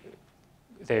 they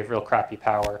have real crappy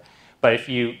power. But if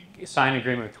you sign an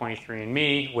agreement with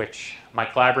 23andMe, which my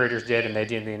collaborators did, and they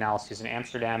did the analyses in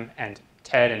Amsterdam, and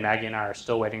Ted and Maggie and I are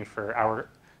still waiting for our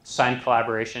signed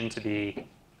collaboration to be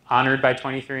honored by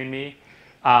 23andMe,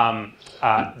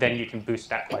 then you can boost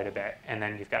that quite a bit. And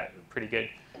then you've got pretty good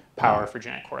power for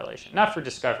genetic correlation. Not for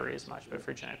discovery as much, but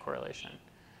for genetic correlation.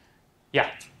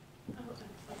 Yeah?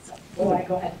 Oh,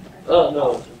 go ahead. Oh,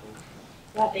 no.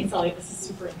 Yeah, thanks, Elliot. This is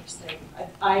super interesting.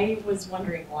 I was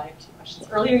wondering, well, I have two questions.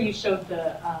 Earlier, you showed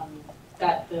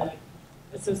that the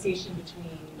association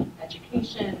between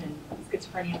education and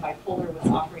schizophrenia and bipolar was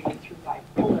operated through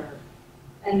bipolar.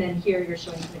 And then here you're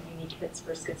showing kind of unique hits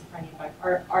for schizophrenia and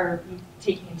bipolar. Are you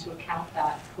taking into account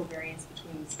that covariance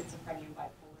between schizophrenia and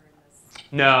bipolar in this?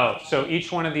 No. So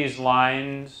each one of these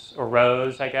lines or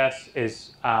rows, I guess,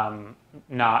 is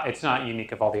it's not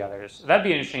unique of all the others. That'd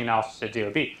be an interesting analysis to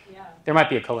do. There might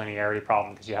be a collinearity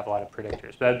problem because you have a lot of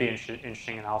predictors, but that'd be an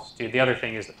interesting analysis to do. The other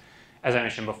thing is, as I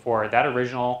mentioned before, that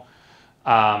original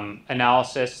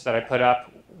analysis that I put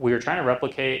up, we were trying to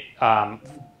replicate,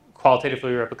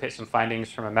 qualitatively replicate some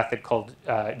findings from a method called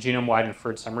genome-wide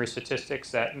inferred summary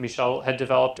statistics that Michel had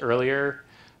developed earlier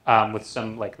with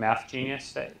some like math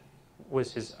genius that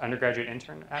was his undergraduate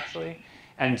intern actually.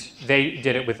 And they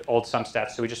did it with old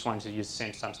SumStats, so we just wanted to use the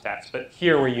same SumStats. But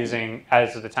here we're using,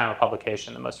 as of the time of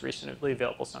publication, the most recently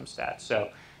available SumStats.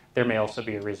 So there may also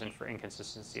be a reason for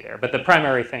inconsistency there. But the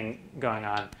primary thing going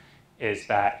on is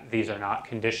that these are not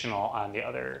conditional on the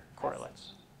other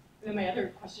correlates. And then my other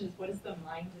question is, what is the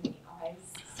mind and the eyes?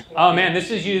 Oh man,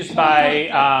 this is used by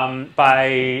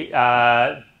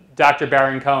Dr.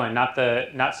 Baron Cohen, not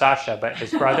Sasha, but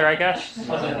his brother, I guess.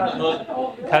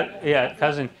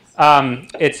 Cousin.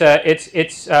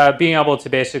 It's being able to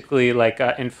basically like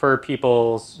infer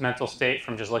people's mental state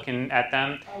from just looking at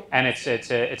them, and it's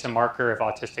a marker of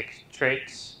autistic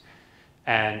traits.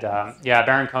 And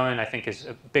Baron Cohen, I think, is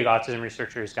a big autism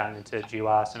researcher who's gotten into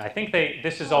GWAS, and I think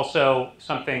this is also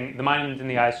something. The mind and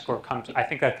the eye score comes. I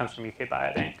think that comes from UK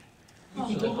Biobank.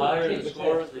 So the higher the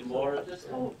score, the more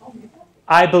autistic.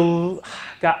 I believe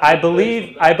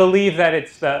that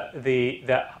it's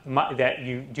that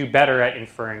you do better at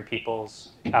inferring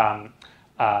people's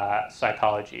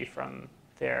psychology from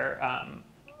their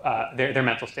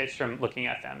mental states from looking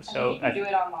at them. So you can do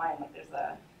it online. Like there's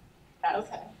a.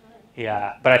 Okay.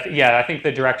 Yeah, but I think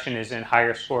the direction is in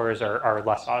higher scores are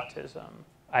less autism.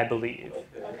 I believe.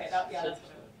 Okay. That's what I thought.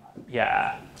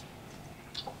 Yeah.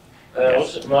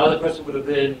 Also, my other question would have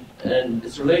been, and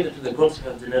it's related to the concept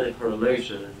of genetic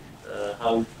correlation,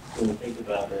 how can we think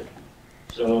about it?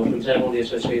 So, for example, the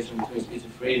association between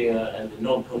schizophrenia and the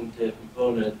non-cognitive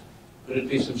component, could it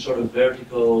be some sort of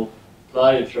vertical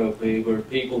pleiotropy where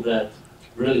people that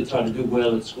really try to do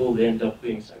well at school, they end up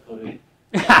being psychotic?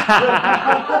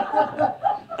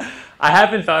 I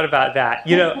haven't thought about that.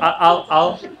 You know,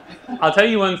 I'll tell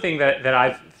you one thing that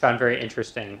I've found very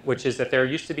interesting, which is that there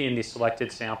used to be in these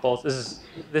selected samples.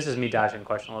 This is me dodging the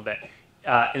question a little bit.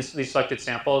 In these selected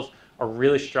samples, a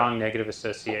really strong negative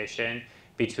association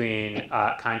between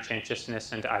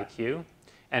conscientiousness and IQ,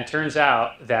 and it turns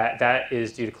out that that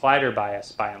is due to collider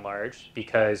bias by and large,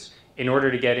 because in order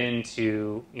to get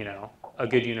into a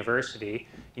good university,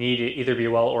 you need to either be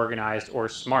well organized or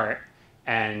smart,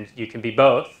 and you can be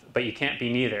both, but you can't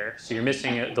be neither. So you're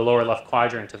missing the lower left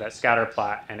quadrant of that scatter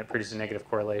plot, and it produces a negative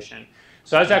correlation.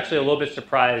 So I was actually a little bit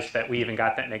surprised that we even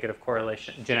got that negative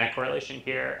correlation, genetic correlation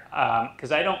here,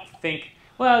 because I don't think,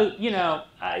 well, a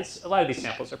lot of these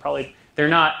samples are probably, they're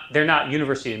not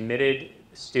university admitted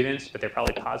students, but they're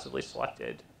probably positively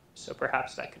selected. So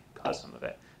perhaps that could cause some of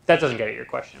it. That doesn't get at your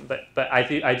question, but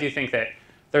I do think that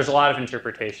there's a lot of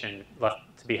interpretation left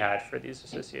to be had for these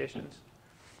associations.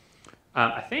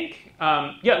 I think,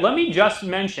 let me just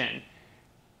mention,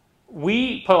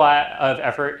 we put a lot of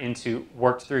effort into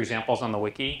worked through examples on the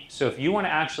wiki. So if you want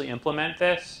to actually implement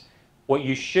this, what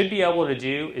you should be able to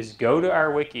do is go to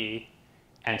our wiki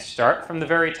and start from the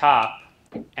very top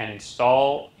and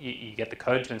install, you get the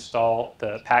code to install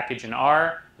the package in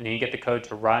R, and then you get the code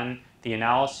to run the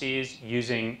analyses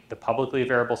using the publicly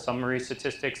available summary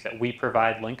statistics that we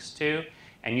provide links to,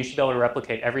 and you should be able to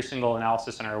replicate every single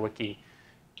analysis in our wiki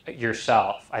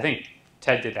yourself. I think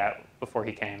Ted did that before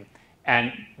he came.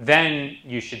 And then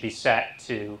you should be set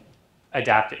to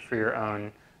adapt it for your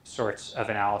own sorts of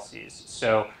analyses.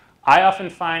 So I often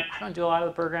find, I don't do a lot of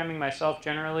the programming myself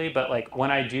generally, but like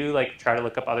when I do try to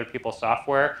look up other people's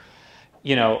software,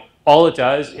 all it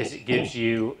does is it gives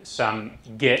you some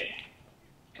Git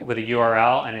with a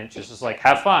URL, and it just is like,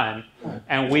 have fun.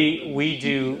 And we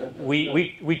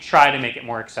try to make it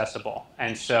more accessible.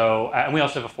 And so, and we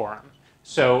also have a forum.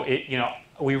 So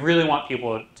we really want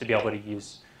people to be able to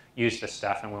use this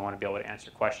stuff, and we want to be able to answer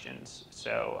questions.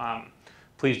 So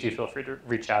please do feel free to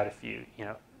reach out if you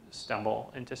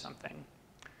stumble into something.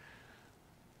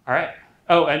 All right.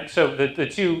 Oh, and so the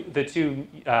two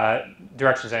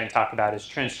directions I didn't talk about is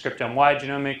transcriptome-wide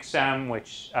genomic SEM,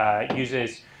 which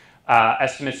uses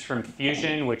estimates from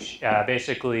fusion, which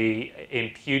basically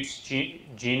imputes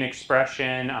gene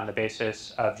expression on the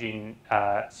basis of gene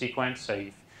sequence. So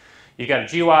you've got a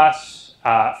GWAS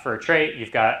for a trait,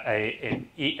 you've got an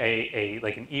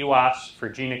EWAS for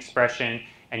gene expression,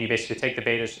 and you basically take the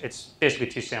betas. It's basically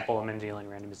two-sample Mendelian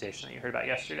randomization that you heard about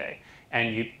yesterday,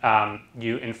 and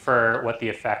you infer what the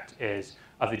effect is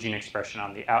of the gene expression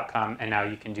on the outcome, and now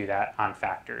you can do that on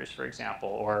factors, for example,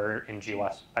 or in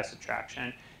GWAS by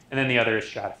subtraction. And then the other is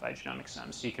stratified genomic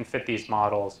sums. So you can fit these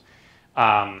models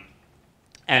and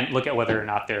look at whether or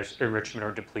not there's enrichment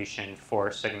or depletion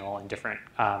for signal in different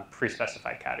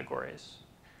pre-specified categories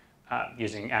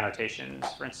using annotations,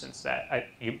 for instance, that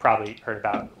you probably heard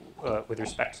about with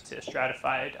respect to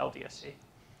stratified LDSC.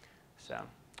 So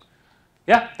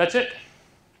yeah, that's it.